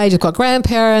got all ages. You've got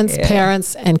grandparents,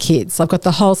 parents, and kids. So I've got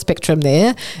the whole spectrum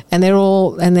there, and they're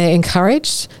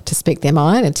encouraged to speak their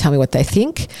mind and tell me what they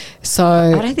think. So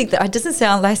I don't think that, it doesn't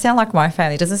sound, they sound like my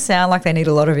family. It doesn't sound like they need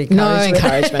a lot of encouragement. No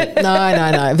encouragement.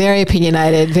 No. Very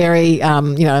opinionated, very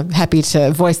happy to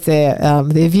voice their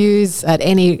views at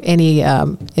any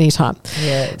time.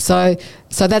 Yeah.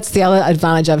 So that's the other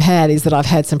advantage I've had, is that I've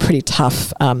had some pretty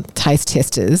tough taste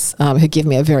testers who give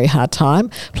me a very hard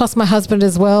time. Plus my husband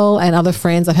as well, and other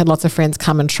friends. I've had lots of friends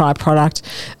come and try product.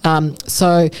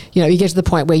 So you get to the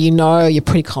point where you're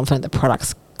pretty confident the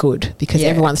product's good, because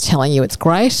everyone's telling you it's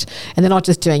great, and they're not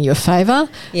just doing you a favour.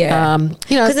 Yeah,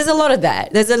 because there's a lot of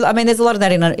that. There's a lot of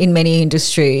that in many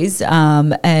industries. But I'm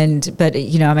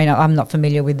not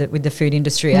familiar with the food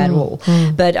industry at all.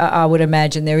 But I would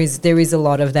imagine there is a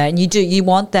lot of that, and you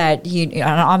want that.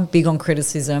 I'm big on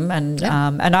criticism, and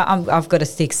I've got a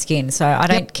thick skin, so I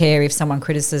don't care if someone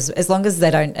criticizes, as long as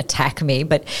they don't attack me.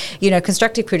 But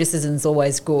constructive criticism is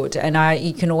always good, and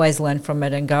you can always learn from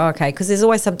it and go, okay, because there's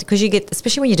always something, because you get,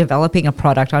 especially when you're developing a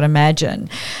product, I'd imagine.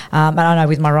 And I know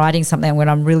with my writing something, when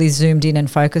I'm really zoomed in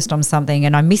and focused on something,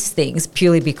 and I miss things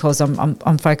purely because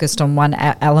I'm focused on one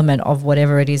element of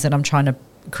whatever it is that I'm trying to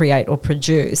create or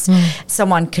produce.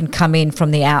 Someone can come in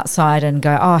from the outside and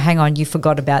go, oh, hang on, you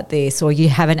forgot about this, or you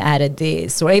haven't added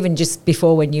this, or even just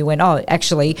before when you went, oh,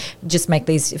 actually just make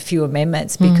these few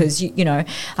amendments, because and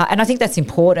I think that's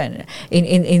important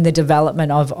in the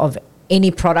development of any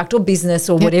product or business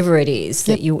or whatever it is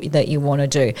that you want to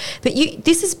do. But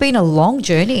this has been a long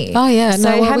journey. Oh, yeah.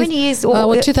 So how many years?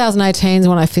 2018 is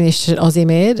when I finished at Aussie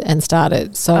Med and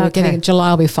started. So July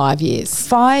will be 5 years.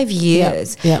 5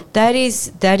 years. Yeah. That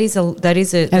is a.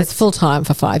 And it's full time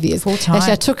for 5 years. Full time.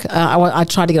 Actually, I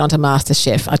tried to get onto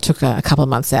MasterChef. I took a couple of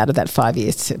months out of that 5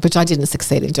 years, which I didn't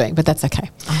succeed in doing, but that's okay.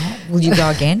 Will you go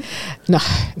again? No,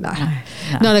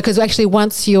 because actually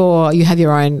once you have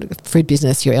your own food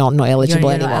business, you're not eligible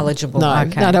You're not anymore. eligible. No,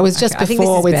 Okay. no, it was just Okay. I think this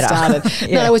before is we'd better. started.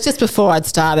 Yeah. No, it was just before I'd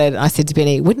started. I said to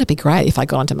Benny, wouldn't it be great if I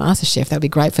got onto MasterChef? That would be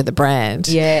great for the brand.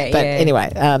 Yeah, But yeah.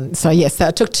 anyway, so yes, so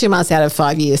it took 2 months out of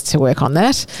 5 years to work on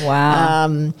that.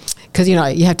 Wow. Because you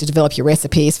have to develop your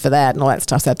recipes for that and all that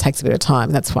stuff, so it takes a bit of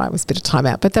time. That's why it was a bit of time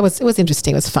out. But it was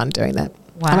interesting. It was fun doing that.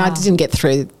 Wow. And I didn't get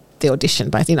through the audition,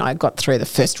 but I got through the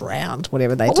first round,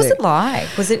 whatever they do. What was it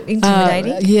like? Was it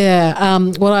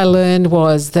intimidating? What I learned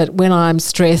was that when I'm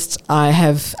stressed, I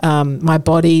have my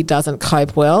body doesn't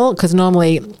cope well, because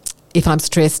normally if I'm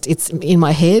stressed, it's in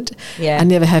my head. Yeah. I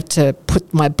never have to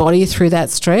put my body through that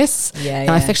stress. Yeah, and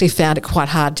I've actually found it quite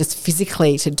hard just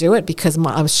physically to do it, because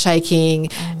I was shaking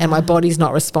and my body's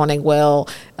not responding well.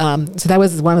 So that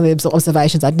was one of the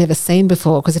observations I'd never seen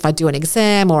before, because if I do an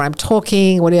exam or I'm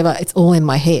talking, whatever, it's all in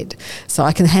my head. So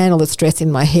I can handle the stress in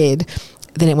my head.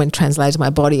 Then it went translated to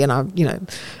my body, and I'm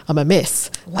a mess.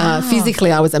 Wow.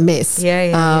 Physically, I was a mess.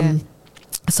 Yeah.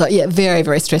 So, very,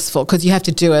 very stressful, because you have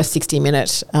to do a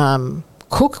 60-minute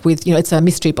cook with, it's a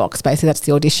mystery box, basically. That's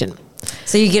the audition.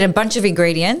 So you get a bunch of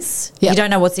ingredients. Yeah. You don't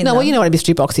know what's in them. No, well, you know what a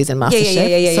mystery box is in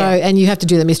MasterChef. Yeah. So, and you have to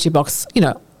do the mystery box,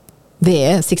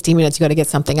 there, 60 minutes, you've got to get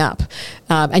something up.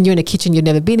 And you're in a kitchen you've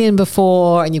never been in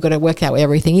before, and you've got to work out where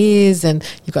everything is, and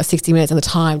you've got 60 minutes and the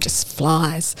time just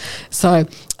flies. So...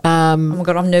 oh my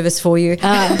God, I'm nervous for you.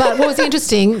 but what was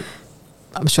interesting,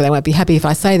 I'm sure they won't be happy if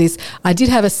I say this, I did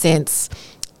have a sense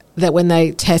that when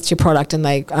they test your product and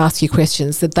they ask you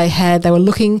questions, that they were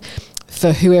looking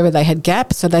for whoever they had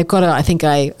gaps. So they've got a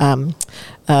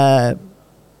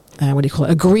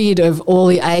grid of all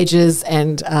the ages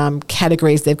and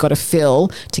categories they've got to fill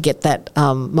to get that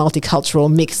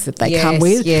multicultural mix that they come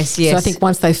with. Yes. So I think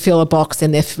once they fill a box,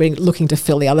 then they're looking to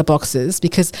fill the other boxes,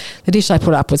 because the dish I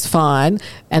put up was fine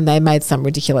and they made some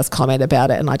ridiculous comment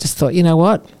about it. And I just thought, you know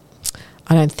what?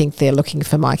 I don't think they're looking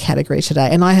for my category today.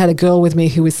 And I had a girl with me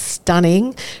who was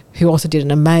stunning, who also did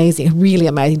an really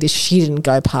amazing dish. She didn't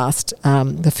go past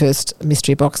the first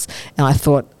mystery box. And I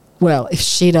thought, well, if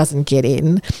she doesn't get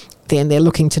in, then they're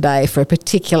looking today for a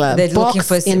particular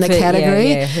box in the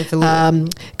category.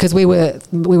 Because we were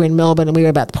in Melbourne, and we were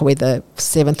about probably the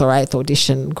 7th or 8th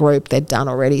audition group they'd done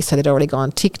already. So they'd already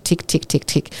gone tick, tick, tick, tick,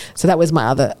 tick. So that was my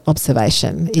other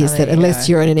observation, is that unless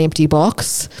you're in an empty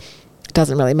box, it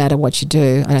doesn't really matter what you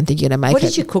do. I don't think you're going to make it. What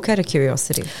did you cook, out of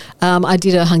curiosity? I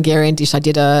did a Hungarian dish. I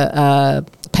did a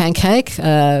pancake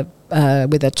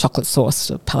with a chocolate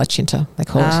sauce, palatcinta, they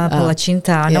call it.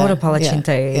 Palatcinta. I know what a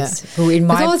palatcinta is. Yeah. It's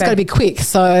always got to be quick.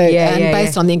 So,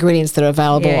 based on the ingredients that are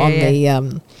available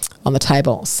on the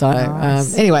table. So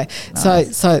nice. Anyway,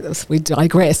 Nice. so we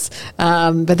digress.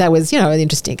 But that was, an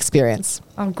interesting experience.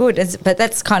 Oh, good. But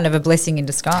that's kind of a blessing in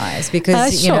disguise,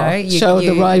 because the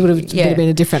road would have been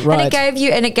a different road.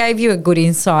 And it gave you a good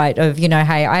insight of, hey,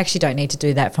 I actually don't need to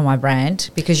do that for my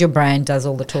brand, because your brand does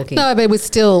all the talking. No, but it was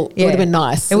still would have been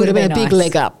nice. It would have been a big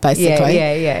leg up, basically.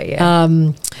 Yeah.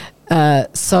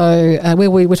 We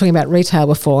were talking about retail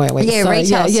before, weren't we? Yeah,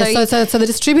 retail. So the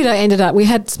distributor ended up, we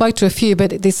spoke to a few,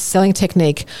 but this selling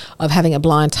technique of having a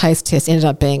blind taste test ended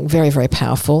up being very, very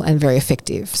powerful and very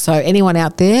effective. So anyone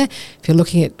out there, if you're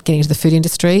looking at getting into the food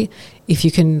industry, if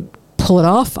you can pull it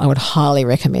off, I would highly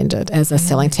recommend it as a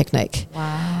selling technique.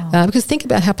 Wow. Because think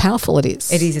about how powerful it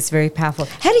is. It is. It's very powerful.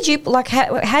 How did you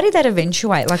how did that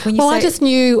eventuate? Like when you I just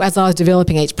knew as I was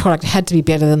developing each product, it had to be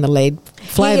better than the lead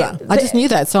flavour. I just knew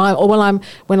that. So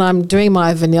when I'm doing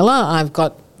my vanilla, I've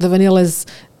got the vanillas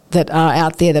that are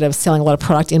out there that are selling a lot of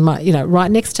product in my,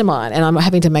 right next to mine, and I'm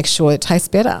having to make sure it tastes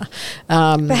better.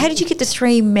 But how did you get the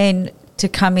 3 men to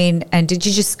come in, and did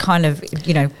you just kind of,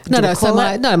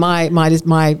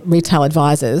 my retail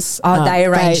advisors. They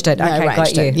arranged it. Okay,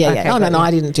 got you. Yeah, okay, yeah. No, I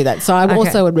didn't do that. So I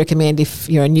also would recommend, if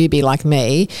you're a newbie like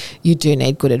me, you do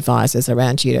need good advisors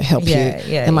around you to help you.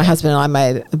 And my husband and I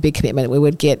made a big commitment. We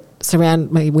would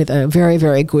surround me with a very,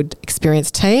 very good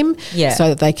experienced team, so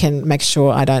that they can make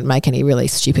sure I don't make any really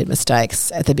stupid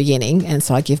mistakes at the beginning, and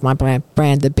so I give my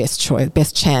brand the best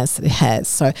chance that it has.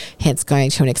 So hence going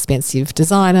to an expensive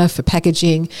designer for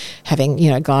packaging, having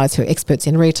guys who are experts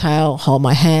in retail hold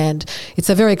my hand. It's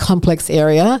a very complex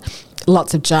area.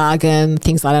 Lots of jargon,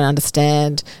 things I don't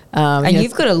understand. And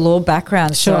you've got a law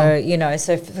background, sure.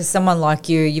 So for someone like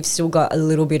you, you've still got a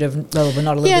little bit of, not a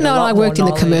little bit. I worked in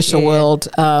the commercial world.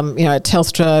 At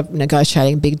Telstra,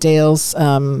 negotiating big deals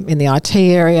in the IT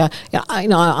area.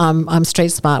 I'm street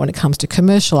smart when it comes to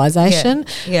commercialisation.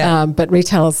 But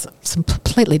retail is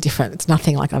completely different. It's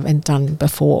nothing like I've done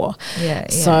before.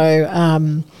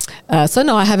 So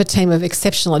I have a team of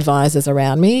exceptional advisors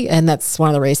around me, and that's one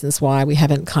of the reasons why we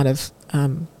haven't kind of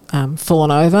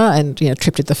fallen over and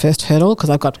tripped at the first hurdle because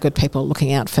I've got good people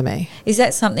looking out for me. Is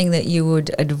that something that you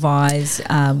would advise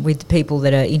with people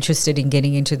that are interested in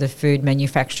getting into the food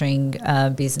manufacturing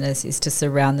business, is to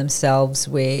surround themselves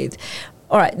with,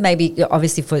 all right, maybe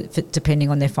obviously for depending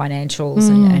on their financials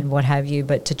and what have you,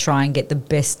 but to try and get the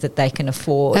best that they can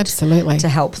afford. Absolutely. To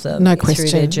help them No through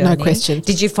their journey. No question.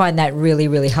 Did you find that really,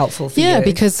 really helpful for you? Yeah,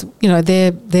 because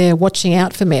they're watching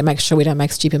out for me and make sure we don't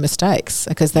make stupid mistakes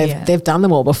because they've done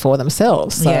them all before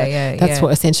themselves. So that's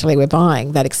what essentially we're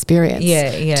buying, that experience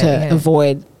to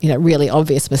avoid really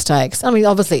obvious mistakes. I mean,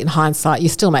 obviously in hindsight you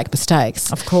still make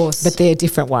mistakes. Of course. But they're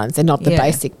different ones. They're not the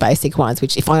basic ones,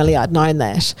 which if only I'd known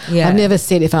that. Yeah. I've never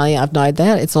said if only I'd known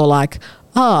that. It's all like,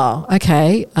 oh,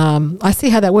 okay, I see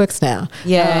how that works now.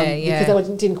 Because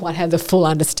I didn't quite have the full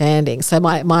understanding. So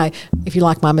my if you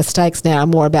like, my mistakes now are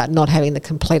more about not having the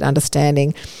complete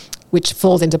understanding, which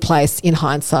falls into place in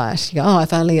hindsight. You go, oh,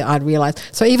 if only I'd realised.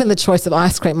 So even the choice of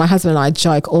ice cream, my husband and I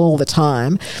joke all the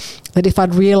time that if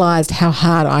I'd realised how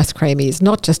hard ice cream is,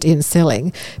 not just in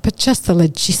selling, but just the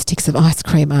logistics of ice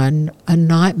cream are a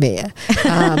nightmare.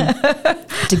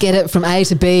 To get it from A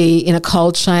to B in a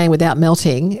cold chain without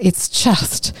melting, it's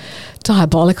just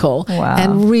diabolical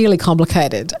and really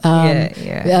complicated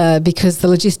because the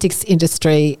logistics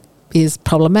industry is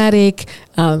problematic.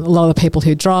 A lot of the people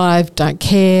who drive don't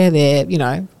care. They're,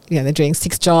 they're doing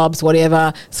 6 jobs,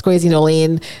 whatever, squeezing it all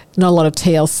in. Not a lot of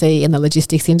TLC in the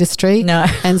logistics industry. No.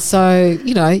 And so,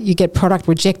 you get product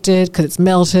rejected because it's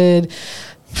melted.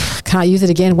 Can't use it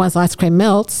again. Once ice cream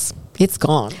melts, it's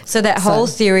gone. So that whole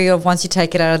theory of once you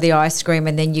take it out of the ice cream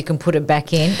and then you can put it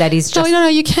back in, that is just... No,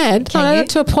 you can. You?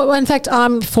 To a point. Well, in fact,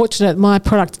 I'm fortunate. My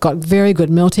product got very good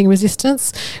melting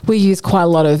resistance. We use quite a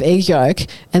lot of egg yolk.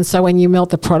 And so when you melt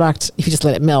the product, if you just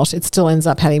let it melt, it still ends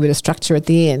up having a bit of structure at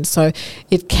the end. So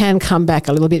it can come back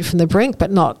a little bit from the brink, but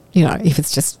not, if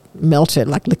it's just melted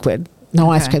like liquid. No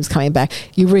ice cream's coming back.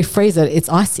 You refreeze it, it's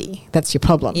icy. That's your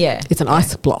problem. Yeah. It's an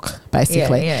ice block,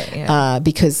 basically.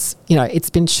 Because, it's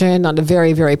been churned under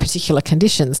very, very particular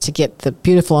conditions to get the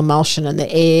beautiful emulsion and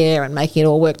the air and making it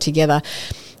all work together.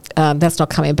 That's not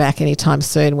coming back anytime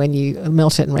soon when you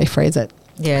melt it and refreeze it.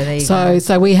 Yeah, there you go.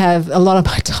 So we have a lot of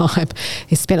my time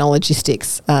is spent on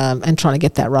logistics and trying to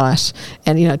get that right.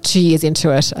 And, 2 years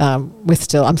into it, I'm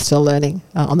still learning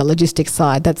on the logistics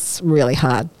side. That's really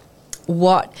hard.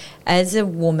 What, as a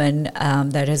woman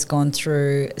that has gone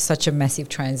through such a massive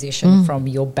transition from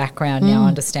your background, now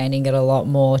understanding it a lot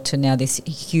more, to now this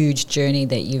huge journey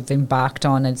that you've embarked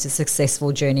on, and it's a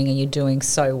successful journey and you're doing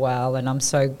so well, and I'm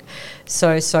so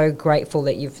grateful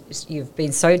that you've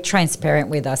been so transparent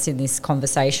with us in this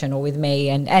conversation, or with me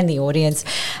and the audience,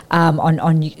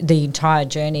 on the entire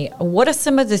journey. What are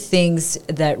some of the things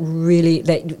that really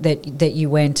that you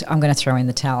went, I'm going to throw in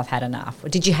the towel, I've had enough? Or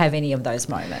did you have any of those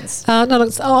moments? No,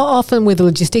 look, often with the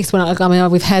logistics,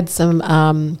 we've had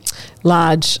some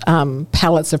large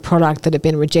pallets of product that have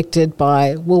been rejected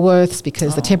by Woolworths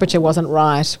because the temperature wasn't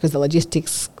right, because the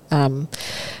logistics,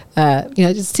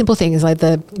 just simple things like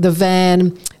the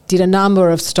van did a number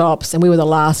of stops and we were the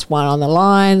last one on the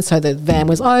line, so the van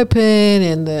was open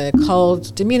and the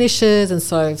cold diminishes, and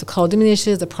so if the cold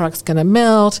diminishes, the product's going to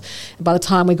melt. And by the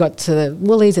time we got to the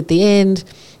Woolies at the end,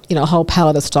 a whole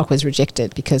pallet of stock was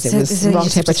rejected because it was the wrong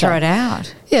temperature. Throw it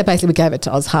out. Yeah, basically we gave it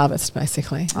to Oz Harvest,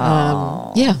 basically.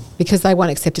 Because they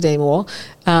won't accept it anymore.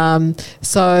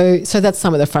 So that's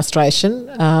some of the frustration.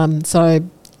 Trying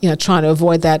to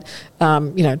avoid that,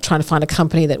 trying to find a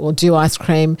company that will do ice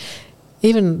cream,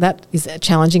 even that is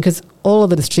challenging because all of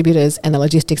the distributors and the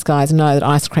logistics guys know that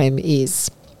ice cream is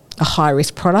a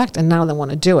high-risk product and none of them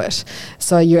want to do it.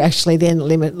 So you're actually then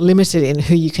limited in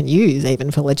who you can use,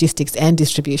 even for logistics and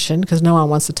distribution, because no one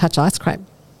wants to touch ice cream.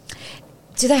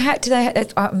 Do they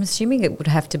have, I'm assuming it would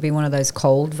have to be one of those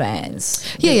cold vans.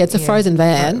 Yeah, it's a frozen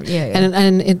van.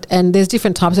 And there's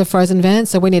different types of frozen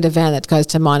vans. So we need a van that goes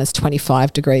to minus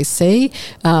 25 degrees C.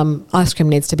 Ice cream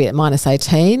needs to be at minus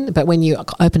 18. But when you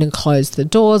open and close the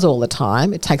doors all the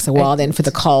time, it takes a while then for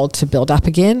the cold to build up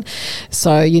again.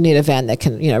 So you need a van that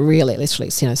can, really literally,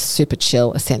 super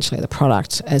chill essentially the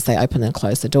product as they open and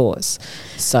close the doors.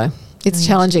 So it's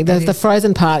challenging. The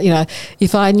frozen part,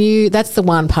 if I knew, that's the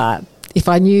one part. If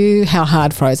I knew how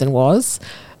hard frozen was,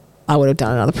 I would have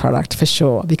done another product for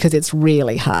sure, because it's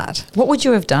really hard. What would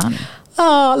you have done?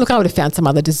 Oh, look, I would have found some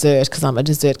other dessert because I'm a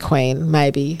dessert queen,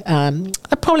 maybe.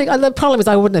 The problem is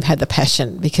I wouldn't have had the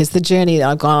passion, because the journey that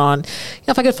I've gone on,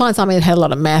 if I could find something that had a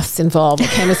lot of maths involved, or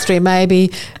chemistry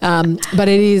maybe, but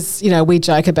it is, we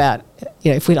joke about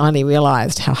if we'd only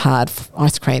realised how hard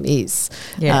ice cream is.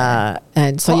 Yeah.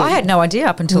 And so I had no idea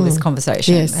up until this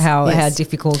conversation how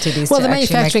difficult it is. Well, to the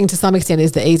manufacturing to some extent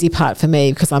is the easy part for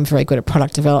me because I'm very good at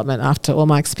product development after all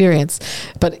my experience.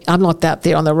 But I'm not out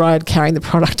there on the road carrying the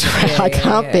product around. I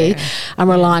can't be. I'm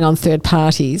relying on third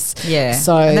parties. Yeah.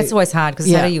 So and that's always hard because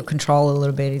it's out of your control a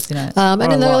little bit, isn't it? And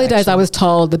in the early days, I was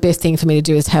told the best thing for me to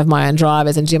do is have my own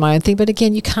drivers and do my own thing. But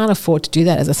again, you can't afford to do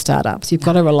that as a startup. So you've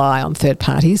got to rely on third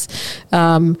parties.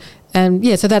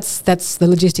 So that's the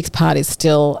logistics part is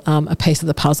still a piece of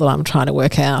the puzzle I'm trying to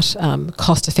work out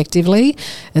cost effectively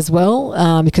as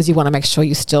well, because you want to make sure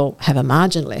you still have a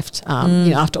margin left.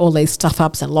 After all these stuff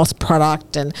ups and lost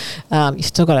product, and you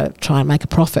still got to try and make a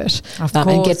profit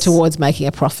and get towards making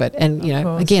a profit. And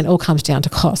again, it all comes down to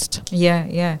cost.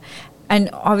 Yeah. And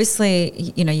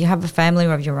obviously, you have a family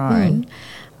of your own.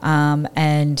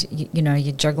 And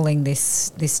you're juggling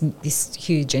this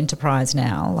huge enterprise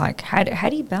now. Like, how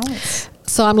do you balance?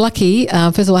 So I'm lucky.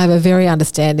 First of all, I have a very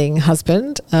understanding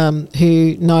husband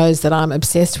who knows that I'm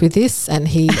obsessed with this, and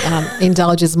he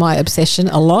indulges my obsession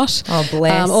a lot. Oh,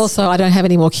 bless. Also, I don't have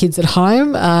any more kids at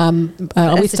home.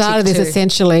 We started this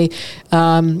essentially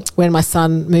when my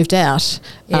son moved out.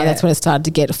 That's when it started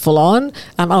to get full on.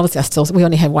 Obviously, we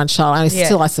only have one child.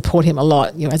 Still, I support him a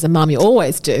lot. As a mum, you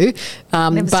always do.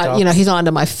 But he's not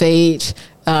under my feet.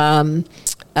 So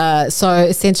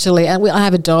essentially, and I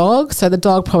have a dog, so the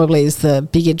dog probably is the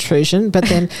big intrusion, but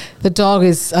then the dog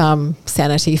is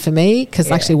sanity for me because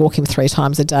I actually walk him 3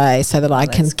 times a day so that I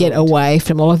can get away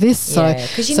from all of this. So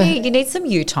because you need some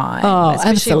you time. Oh,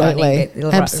 absolutely.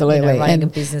 Running a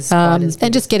business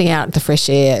and just getting out into fresh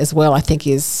air as well, I think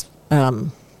is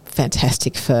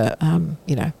fantastic for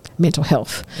mental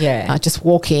health. Just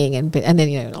walking and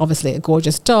then obviously a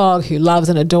gorgeous dog who loves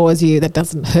and adores you, that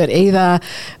doesn't hurt either.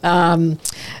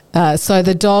 So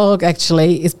the dog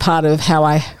actually is part of how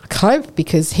I cope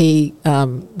because he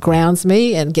grounds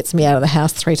me and gets me out of the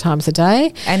house 3 times a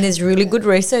day. And there's really good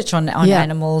research on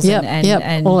animals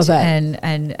and all of that.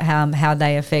 and how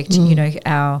they affect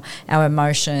our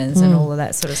emotions and all of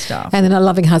that sort of stuff. And then a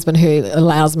loving husband who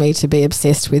allows me to be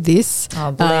obsessed with this.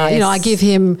 Oh, bless. I give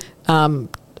him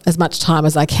as much time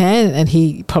as I can, and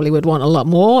he probably would want a lot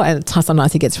more, and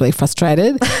sometimes he gets really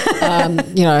frustrated.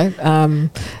 That's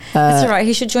all right.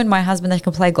 He should join my husband. They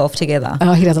can play golf together.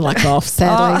 Oh, he doesn't like golf,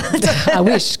 sadly. I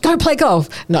wish. Go play golf.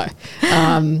 No.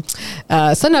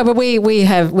 But we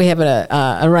have an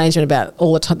arrangement about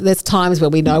all the time. There's times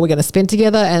where we know we're going to spend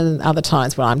together, and other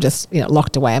times where I'm just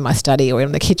locked away in my study or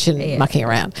in the kitchen mucking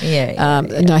around.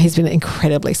 No, he's been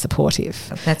incredibly supportive.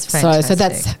 That's fantastic. So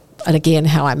that's. And again,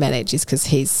 how I manage is because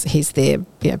he's there,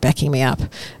 backing me up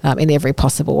in every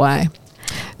possible way.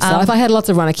 So if I had lots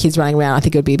of kids running around, I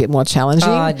think it would be a bit more challenging.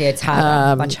 Oh, yeah, it's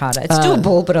harder, much harder. It's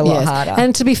doable, but a lot harder.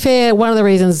 And to be fair, one of the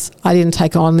reasons I didn't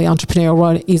take on the entrepreneurial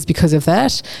role is because of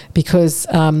that, because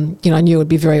I knew it would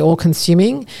be very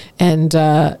all-consuming, and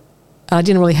I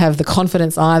didn't really have the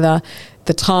confidence either,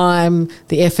 the time,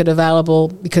 the effort available,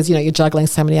 because you're juggling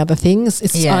so many other things.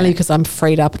 It's only because I'm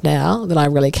freed up now that I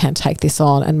really can take this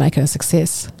on and make it a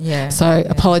success.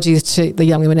 Apologies to the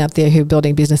young women out there who are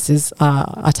building businesses.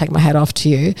 I take my hat off to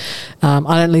you. I don't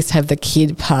at least have the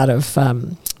kid part of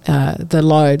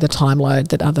the time load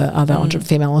that other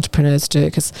female entrepreneurs do,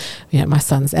 because my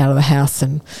son's out of the house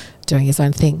and doing his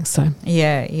own thing. So and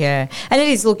it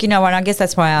is, look, and I guess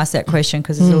that's why I asked that question,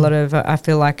 because there's a lot of I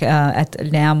feel like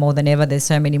now more than ever there's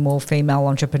so many more female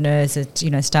entrepreneurs that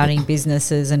starting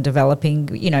businesses and developing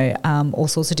all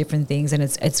sorts of different things, and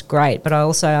it's great. But I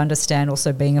also understand,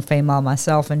 also being a female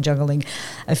myself and juggling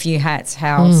a few hats,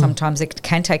 how sometimes it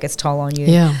can take its toll on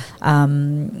you,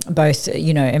 both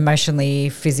emotionally,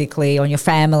 physically, on your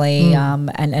family,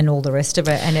 and all the rest of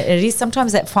it. And it is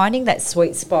sometimes that finding that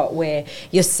sweet spot where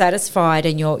you're satisfied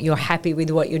and you're happy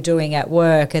with what you're doing at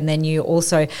work, and then you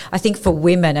also, I think for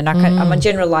women, and I'm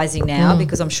generalising now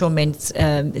because I'm sure men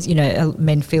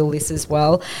feel this as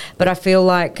well, but I feel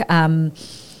like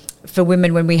for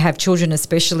women, when we have children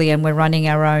especially and we're running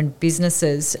our own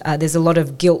businesses, there's a lot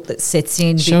of guilt that sets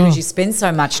in because you spend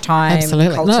so much time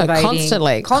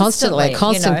cultivating.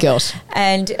 Constant guilt.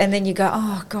 And then you go,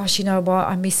 oh gosh, you know what,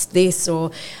 I missed this,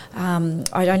 or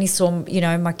I only saw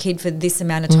my kid for this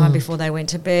amount of time before they went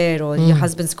to bed, or your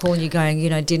husband's calling you going,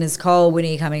 dinner's cold, when are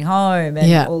you coming home,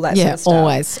 and all that sort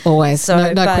of stuff. Always.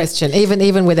 So, no question.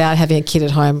 Even without having a kid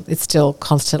at home, it's still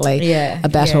constantly a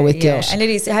battle with guilt. And it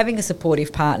is having a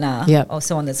supportive partner partner or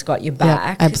someone that's got your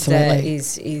back that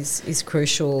is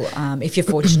crucial if you're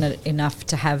fortunate enough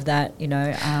to have that, you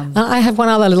know. I have one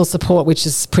other little support which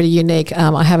is pretty unique.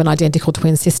 I have an identical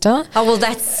twin sister. Oh, well,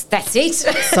 that's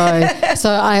it.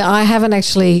 so I haven't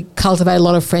actually cultivated a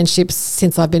lot of friendships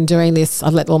since I've been doing this.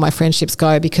 I've let all my friendships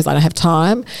go because I don't have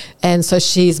time. And so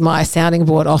she's my sounding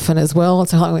board often as well.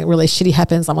 So something really shitty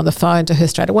happens, I'm on the phone to her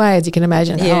straight away, as you can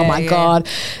imagine. Oh my God.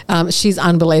 She's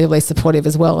unbelievably supportive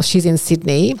as well. She's in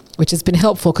Sydney, which has been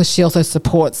helpful because she also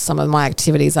supports some of my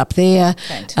activities up there.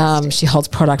 She holds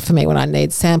product for me when I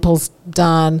need samples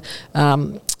done.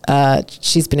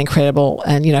 She's been incredible,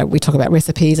 and you know, we talk about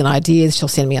recipes and ideas. She'll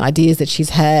send me ideas that she's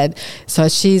had, so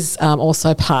she's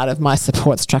also part of my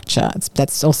support structure.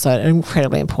 That's also an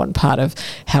incredibly important part of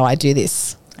how I do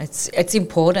this. It's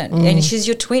important, and she's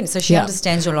your twin, so she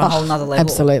understands you on a whole nother level.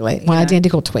 Absolutely, my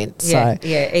identical twin. So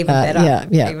even better.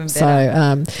 Even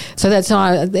better. So that's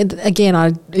how.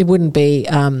 Again, it wouldn't be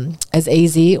as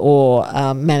easy or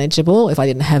manageable if I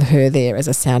didn't have her there as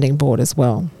a sounding board as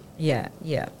well.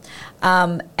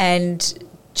 And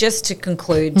just to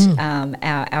conclude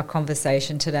our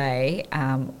conversation today,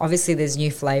 obviously there's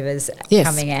new flavours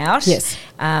coming out. Yes.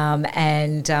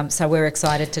 So we're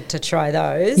excited to try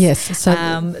those. Yes. So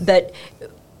but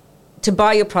to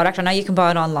buy your product, I know you can buy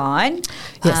it online.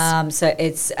 Yes. So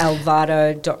it's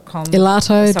elvato.com.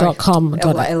 Elato.com.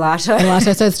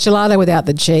 Elato. So it's gelato without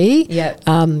the G. Yep.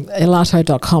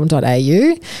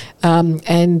 Elato.com.au.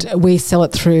 And we sell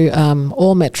it through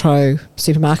all Metro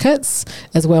supermarkets,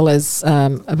 as well as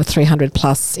over 300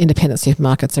 plus independent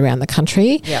supermarkets around the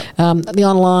country. Yep. The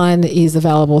online is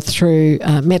available through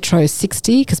Metro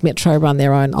 60, because Metro run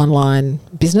their own online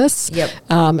business. Yep.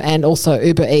 And also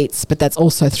Uber Eats, but that's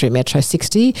also through Metro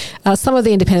 60. Some of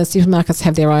the independent supermarkets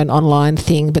have their own online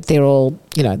thing, but they're all,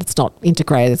 you know, it's not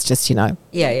integrated. It's just, you know,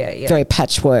 very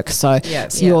patchwork. So,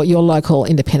 your local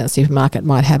independent supermarket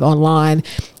might have online.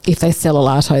 If they sell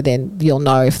Elato, then you'll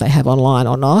know if they have online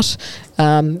or not.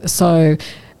 So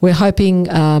we're hoping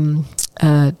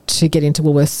to get into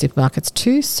Woolworths supermarkets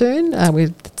too soon.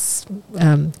 It's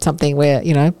something we're,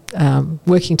 you know,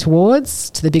 working towards,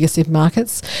 to the bigger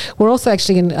supermarkets. We're also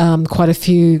actually in quite a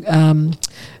few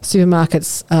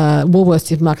supermarkets,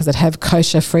 Woolworths supermarkets that have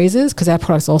kosher freezers, because our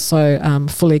product's also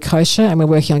fully kosher, and we're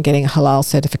working on getting a halal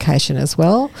certification as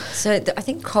well. So I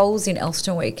think Coles in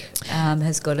Elsternwick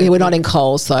has got it. Yeah, we're not in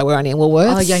Coles, though. We're only in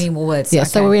Woolworths. Oh, you're only in Woolworths. Yeah,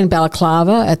 so we're in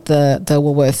Balaclava at the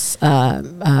Woolworths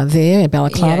there in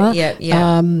Balaclava.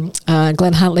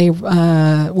 Glen Huntly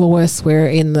Woolworths, we're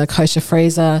in the kosher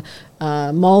freezer.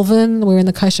 Malvern, we're in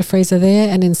the kosher freezer there,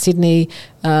 and in Sydney,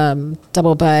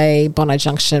 Double Bay, Bondi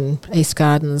Junction, East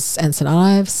Gardens, and St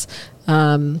Ives.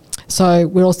 So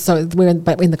we're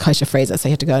in the kosher freezer, so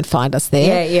you have to go and find us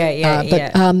there.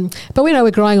 But we know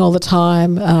we're growing all the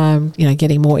time. You know,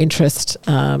 getting more interest.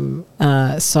 So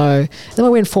then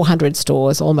we're in 400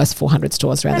 stores, almost 400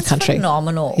 stores around the country. That's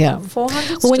phenomenal. Yeah, 400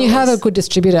 stores. Well, when you have a good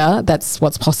distributor, that's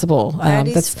what's possible.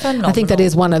 That's phenomenal. I think that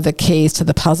is one of the keys to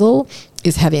the puzzle,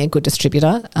 is having a good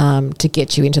distributor to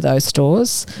get you into those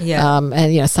stores. Yeah.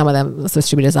 And you know, some of them, the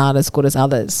distributors aren't as good as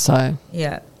others. So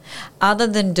other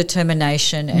than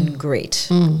determination and grit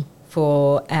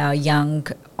for our young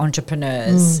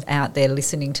entrepreneurs out there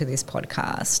listening to this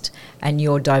podcast, and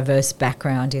your diverse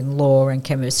background in law and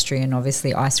chemistry and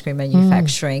obviously ice cream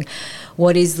manufacturing,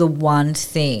 what is the one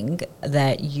thing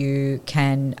that you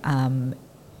can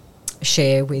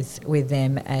share with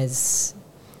them as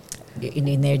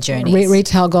in their journeys?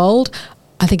 Retail gold,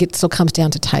 I think it still comes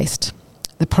down to taste.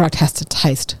 The product has to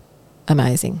taste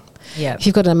amazing. Yeah. If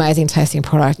you've got an amazing tasting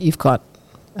product, you've got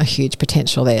a huge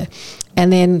potential there.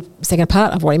 And then second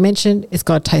part, I've already mentioned, it's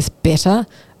got to taste better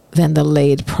than the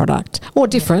lead product, or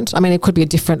different. I mean, it could be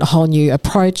a whole new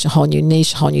approach, a whole new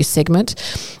niche, a whole new segment.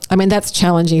 I mean, that's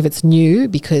challenging if it's new,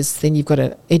 because then you've got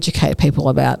to educate people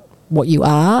about what you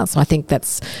are. So I think I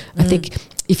think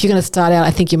if you're going to start out,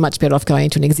 I think you're much better off going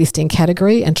into an existing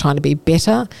category and trying to be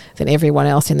better than everyone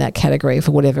else in that category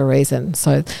for whatever reason.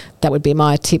 So that would be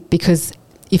my tip, because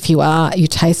if you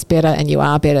taste better and you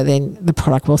are better, then the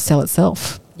product will sell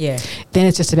itself. Yeah. Then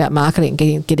it's just about marketing,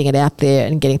 getting it out there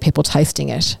and getting people tasting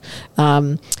it.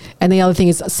 And the other thing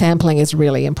is sampling is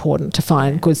really important, to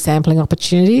find good sampling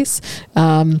opportunities.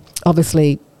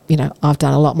 Obviously, you know, I've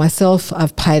done a lot myself.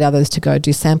 I've paid others to go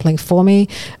do sampling for me.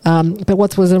 But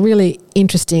what was a really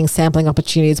interesting sampling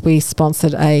opportunity is we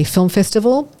sponsored a film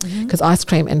festival, because ice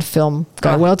cream and film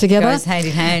go well together. Goes hand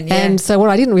in hand, yeah. And so what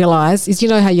I didn't realise is, you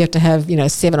know how you have to have, you know,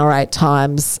 7 or 8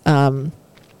 times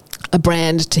a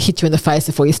brand to hit you in the face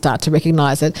before you start to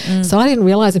recognise it. So I didn't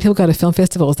realise when people go to film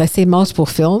festivals, they see multiple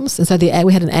films, and so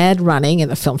we had an ad running at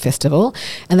the film festival,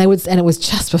 and it was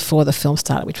just before the film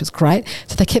started, which was great.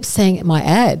 So they kept seeing my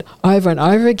ad over and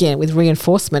over again with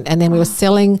reinforcement, and then we were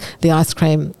selling the ice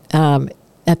cream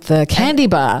at the candy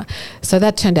bar. So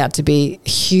that turned out to be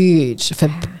huge for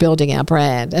building our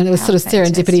brand. And it was sort of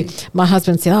serendipity. My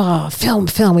husband said, film,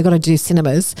 we've got to do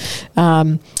cinemas.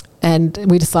 And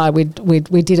we decided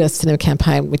we did a cinema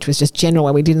campaign, which was just general,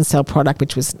 where we didn't sell product,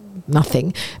 which was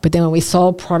nothing. But then when we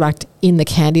sold product in the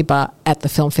candy bar at the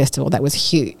film festival, that was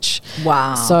huge.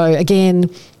 Wow. So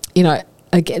again,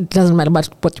 it doesn't matter much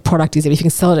what your product is. If you can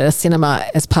sell it at a cinema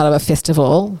as part of a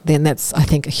festival, then that's, I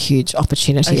think, a huge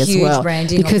opportunity as well.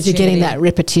 Because you're getting that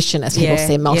repetition as people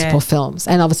see multiple films.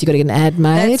 And obviously you've got to get an ad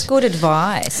made. That's good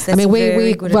advice. That's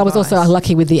I was also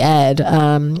lucky with the ad.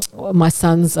 My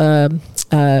son's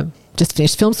just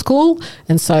finished film school,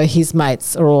 and so his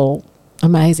mates are all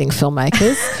amazing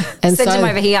filmmakers. And Send him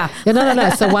over here. No.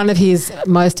 So one of his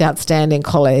most outstanding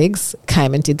colleagues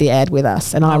came and did the ad with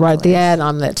us, and I wrote the ad.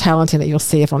 I'm the talent in it. You'll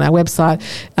see it on our website.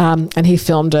 And he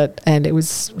filmed it, and it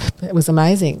was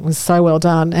amazing. It was so well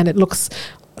done, and it looks.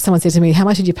 Someone said to me, "How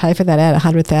much did you pay for that ad?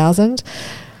 100,000."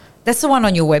 That's the one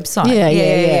on your website. Yeah.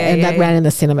 And that ran in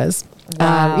the cinemas.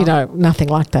 Wow. Nothing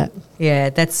like that.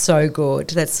 Yeah, that's so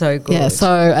good. Yeah,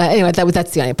 so anyway,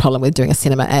 that's the only problem with doing a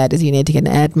cinema ad is you need to get an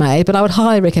ad made. But I would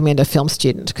highly recommend a film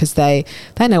student because they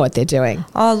know what they're doing.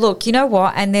 Oh, look, you know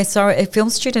what? And they're film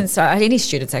students, any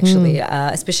students actually,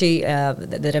 especially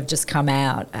that have just come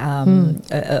out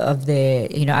of their,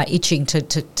 are itching to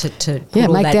put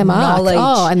all make that their mark.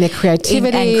 knowledge and their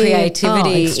creativity.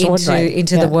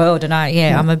 into the world. And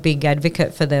I'm a big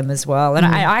advocate for them as well. And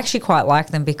I actually quite like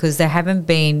them because they haven't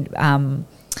been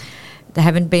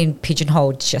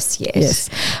pigeonholed just yet. Yes.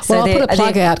 So I'll put a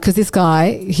plug out because this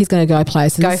guy, he's going to go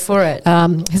places. Go for it.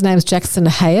 His name's Jackson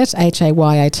Hayat,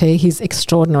 Hayat. He's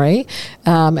extraordinary,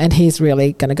 and he's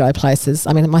really going to go places.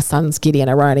 I mean, my son's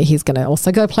Kaldor-Aroni. He's going to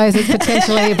also go places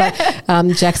potentially, but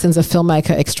Jackson's a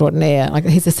filmmaker extraordinaire. Like,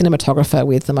 he's a cinematographer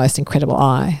with the most incredible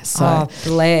eye. So,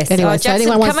 bless. Anyway,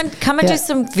 Jackson, come and do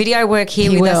some video work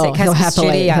here with us at Casper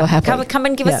Studio. He'll happily. Come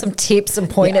and give us some tips and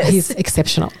pointers. Yeah, he's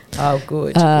exceptional. Oh,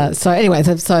 good. So anyway,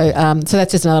 so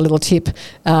that's just another little tip.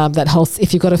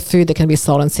 If you've got a food that can be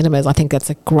sold in cinemas, I think that's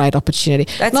a great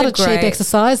opportunity. That's not a cheap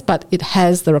exercise, but it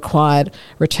has the required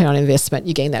return on investment.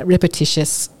 You're getting that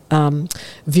repetitious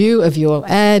view of your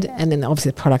ad, and then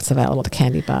obviously the product's available at the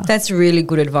candy bar. That's really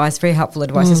good advice, very helpful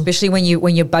advice, especially when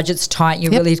your budget's tight.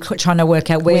 You're really trying to work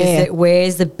out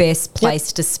where's the best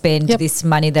place to spend this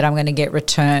money that I'm going to get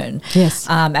return. Yes,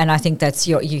 and I think that's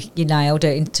you nailed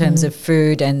it in terms of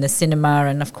food and the cinema,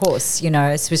 and of course,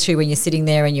 especially when you're sitting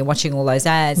there and you're watching all those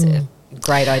ads.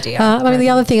 Great idea. The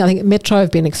other thing, I think Metro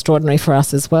have been extraordinary for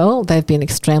us as well. They've been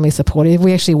extremely supportive.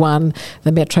 We actually won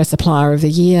the Metro Supplier of the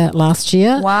Year last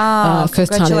year. Wow.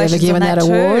 First time they've ever given that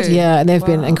award. Yeah, and they've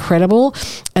been incredible.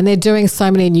 And they're doing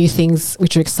so many new things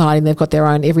which are exciting. They've got their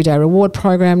own everyday reward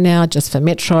program now just for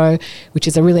Metro, which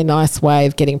is a really nice way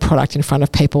of getting product in front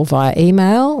of people via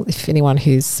email. If anyone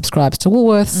who subscribes to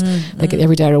Woolworths, they get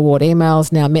everyday reward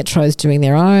emails. Now Metro's doing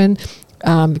their own.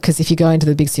 Because if you go into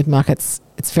the big supermarkets,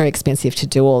 it's very expensive to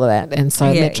do all of that, and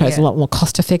so Metro is a lot more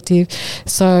cost effective.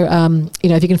 So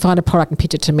if you can find a product and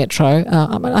pitch it to Metro,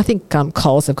 I think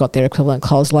Coles have got their equivalent,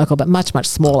 Coles Local, but much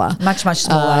smaller. Much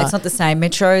smaller. It's not the same.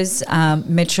 Metro's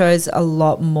a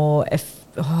lot more.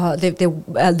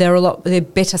 They're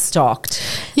better stocked.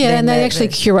 Yeah, and they actually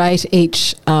curate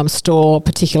each store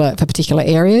for particular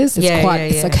areas.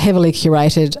 It's like a heavily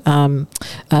curated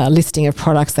listing of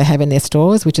products they have in their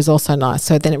stores, which is also nice.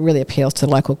 So then it really appeals to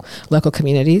local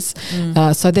communities.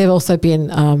 So they've also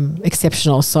been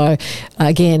exceptional. So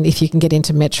again, if you can get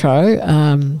into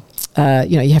Metro,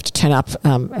 you have to turn up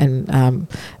and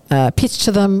pitch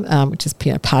to them, which is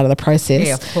part of the process.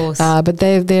 Yeah, of course. But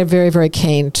they're very, very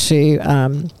keen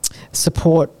to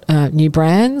support new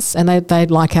brands, and they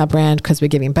like our brand because we're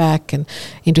giving back. And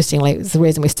interestingly, it's the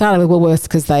reason we started with Woolworths,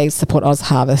 because they support Oz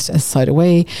Harvest, as so do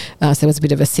we. So there was a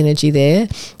bit of a synergy there.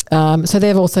 So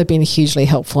they've also been hugely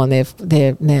helpful, and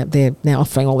they're now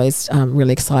offering all these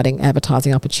really exciting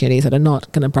advertising opportunities that are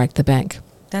not going to break the bank.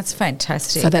 That's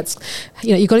fantastic. So that's,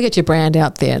 you've got to get your brand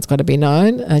out there. It's got to be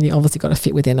known, and you obviously got to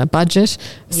fit within a budget.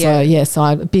 So, so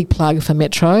a big plug for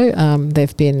Metro.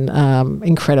 They've been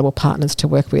incredible partners to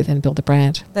work with and build a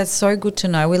brand. That's so good to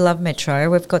know. We love Metro.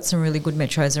 We've got some really good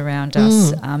Metros around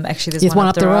us. Actually, there's one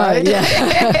up the road. Yeah.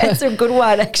 It's a good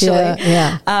one, actually.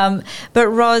 Yeah. But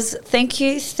Roz, thank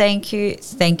you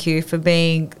for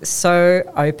being so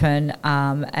open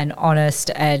and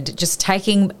honest, and just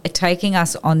taking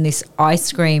us on this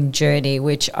ice cream journey,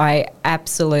 which I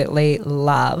absolutely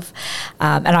love,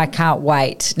 and I can't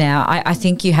wait. Now, I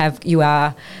think you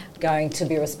are going to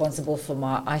be responsible for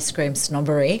my ice cream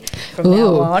snobbery from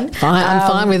now on. Fine, I'm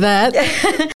fine with that.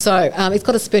 So it's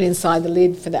got a spoon inside the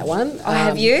lid for that one. Oh,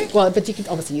 have you? Well, but you can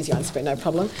obviously use your own spoon, no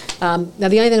problem. Now, the only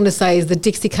thing I'm going to say is the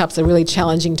Dixie cups are really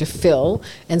challenging to fill,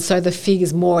 and so the fig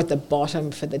is more at the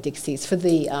bottom for the Dixies. For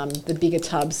the bigger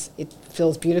tubs, it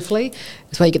fills beautifully.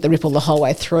 That's why you get the ripple the whole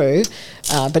way through.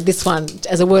 But this one,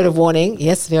 as a word of warning,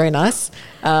 yes, very nice.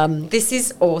 This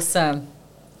is awesome.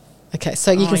 Okay,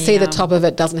 so you can see the top of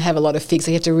it doesn't have a lot of fig,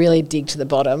 so you have to really dig to the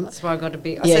bottom. That's why I got to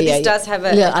be. So this does have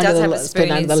a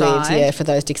spoon under inside. the lid, for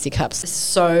those Dixie cups.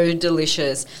 So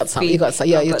delicious. You got some.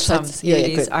 Yeah,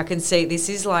 good. I can see this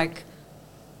is like.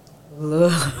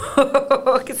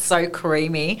 Look, it's so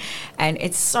creamy, and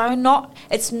it's not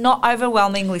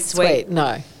overwhelmingly sweet.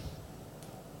 No.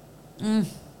 Oh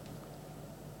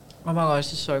my gosh,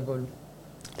 this is so good.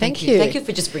 Thank you. Thank you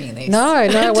for just bringing these. No.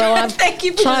 Well, I'm Thank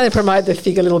you for trying to promote the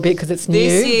fig a little bit because it's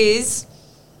new.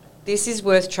 This is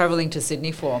worth travelling to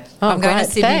Sydney for. Oh, I'm going to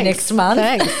Sydney next month.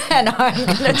 Thanks. And I'm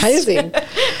going to amazing.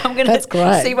 I'm going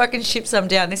to see if I can ship some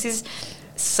down. This is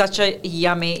such a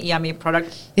yummy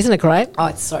product. Isn't it great? Oh,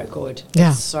 it's so good.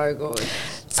 Yeah. It's so good.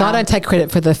 So I don't take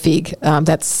credit for the fig.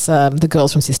 That's the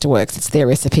girls from Sister Works. It's their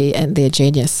recipe and their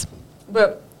genius.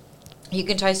 But you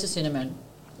can taste the cinnamon.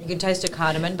 You can taste the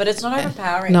cardamom, but it's not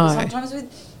overpowering. No. Sometimes with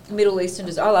Middle Eastern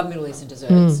desserts, I love Middle Eastern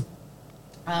desserts.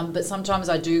 But sometimes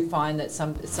I do find that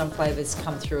some flavours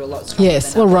come through a lot stronger.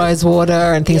 Yes, or rose water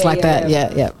and things like that.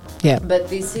 Yeah. But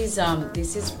this is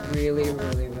really,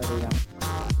 really, really yum.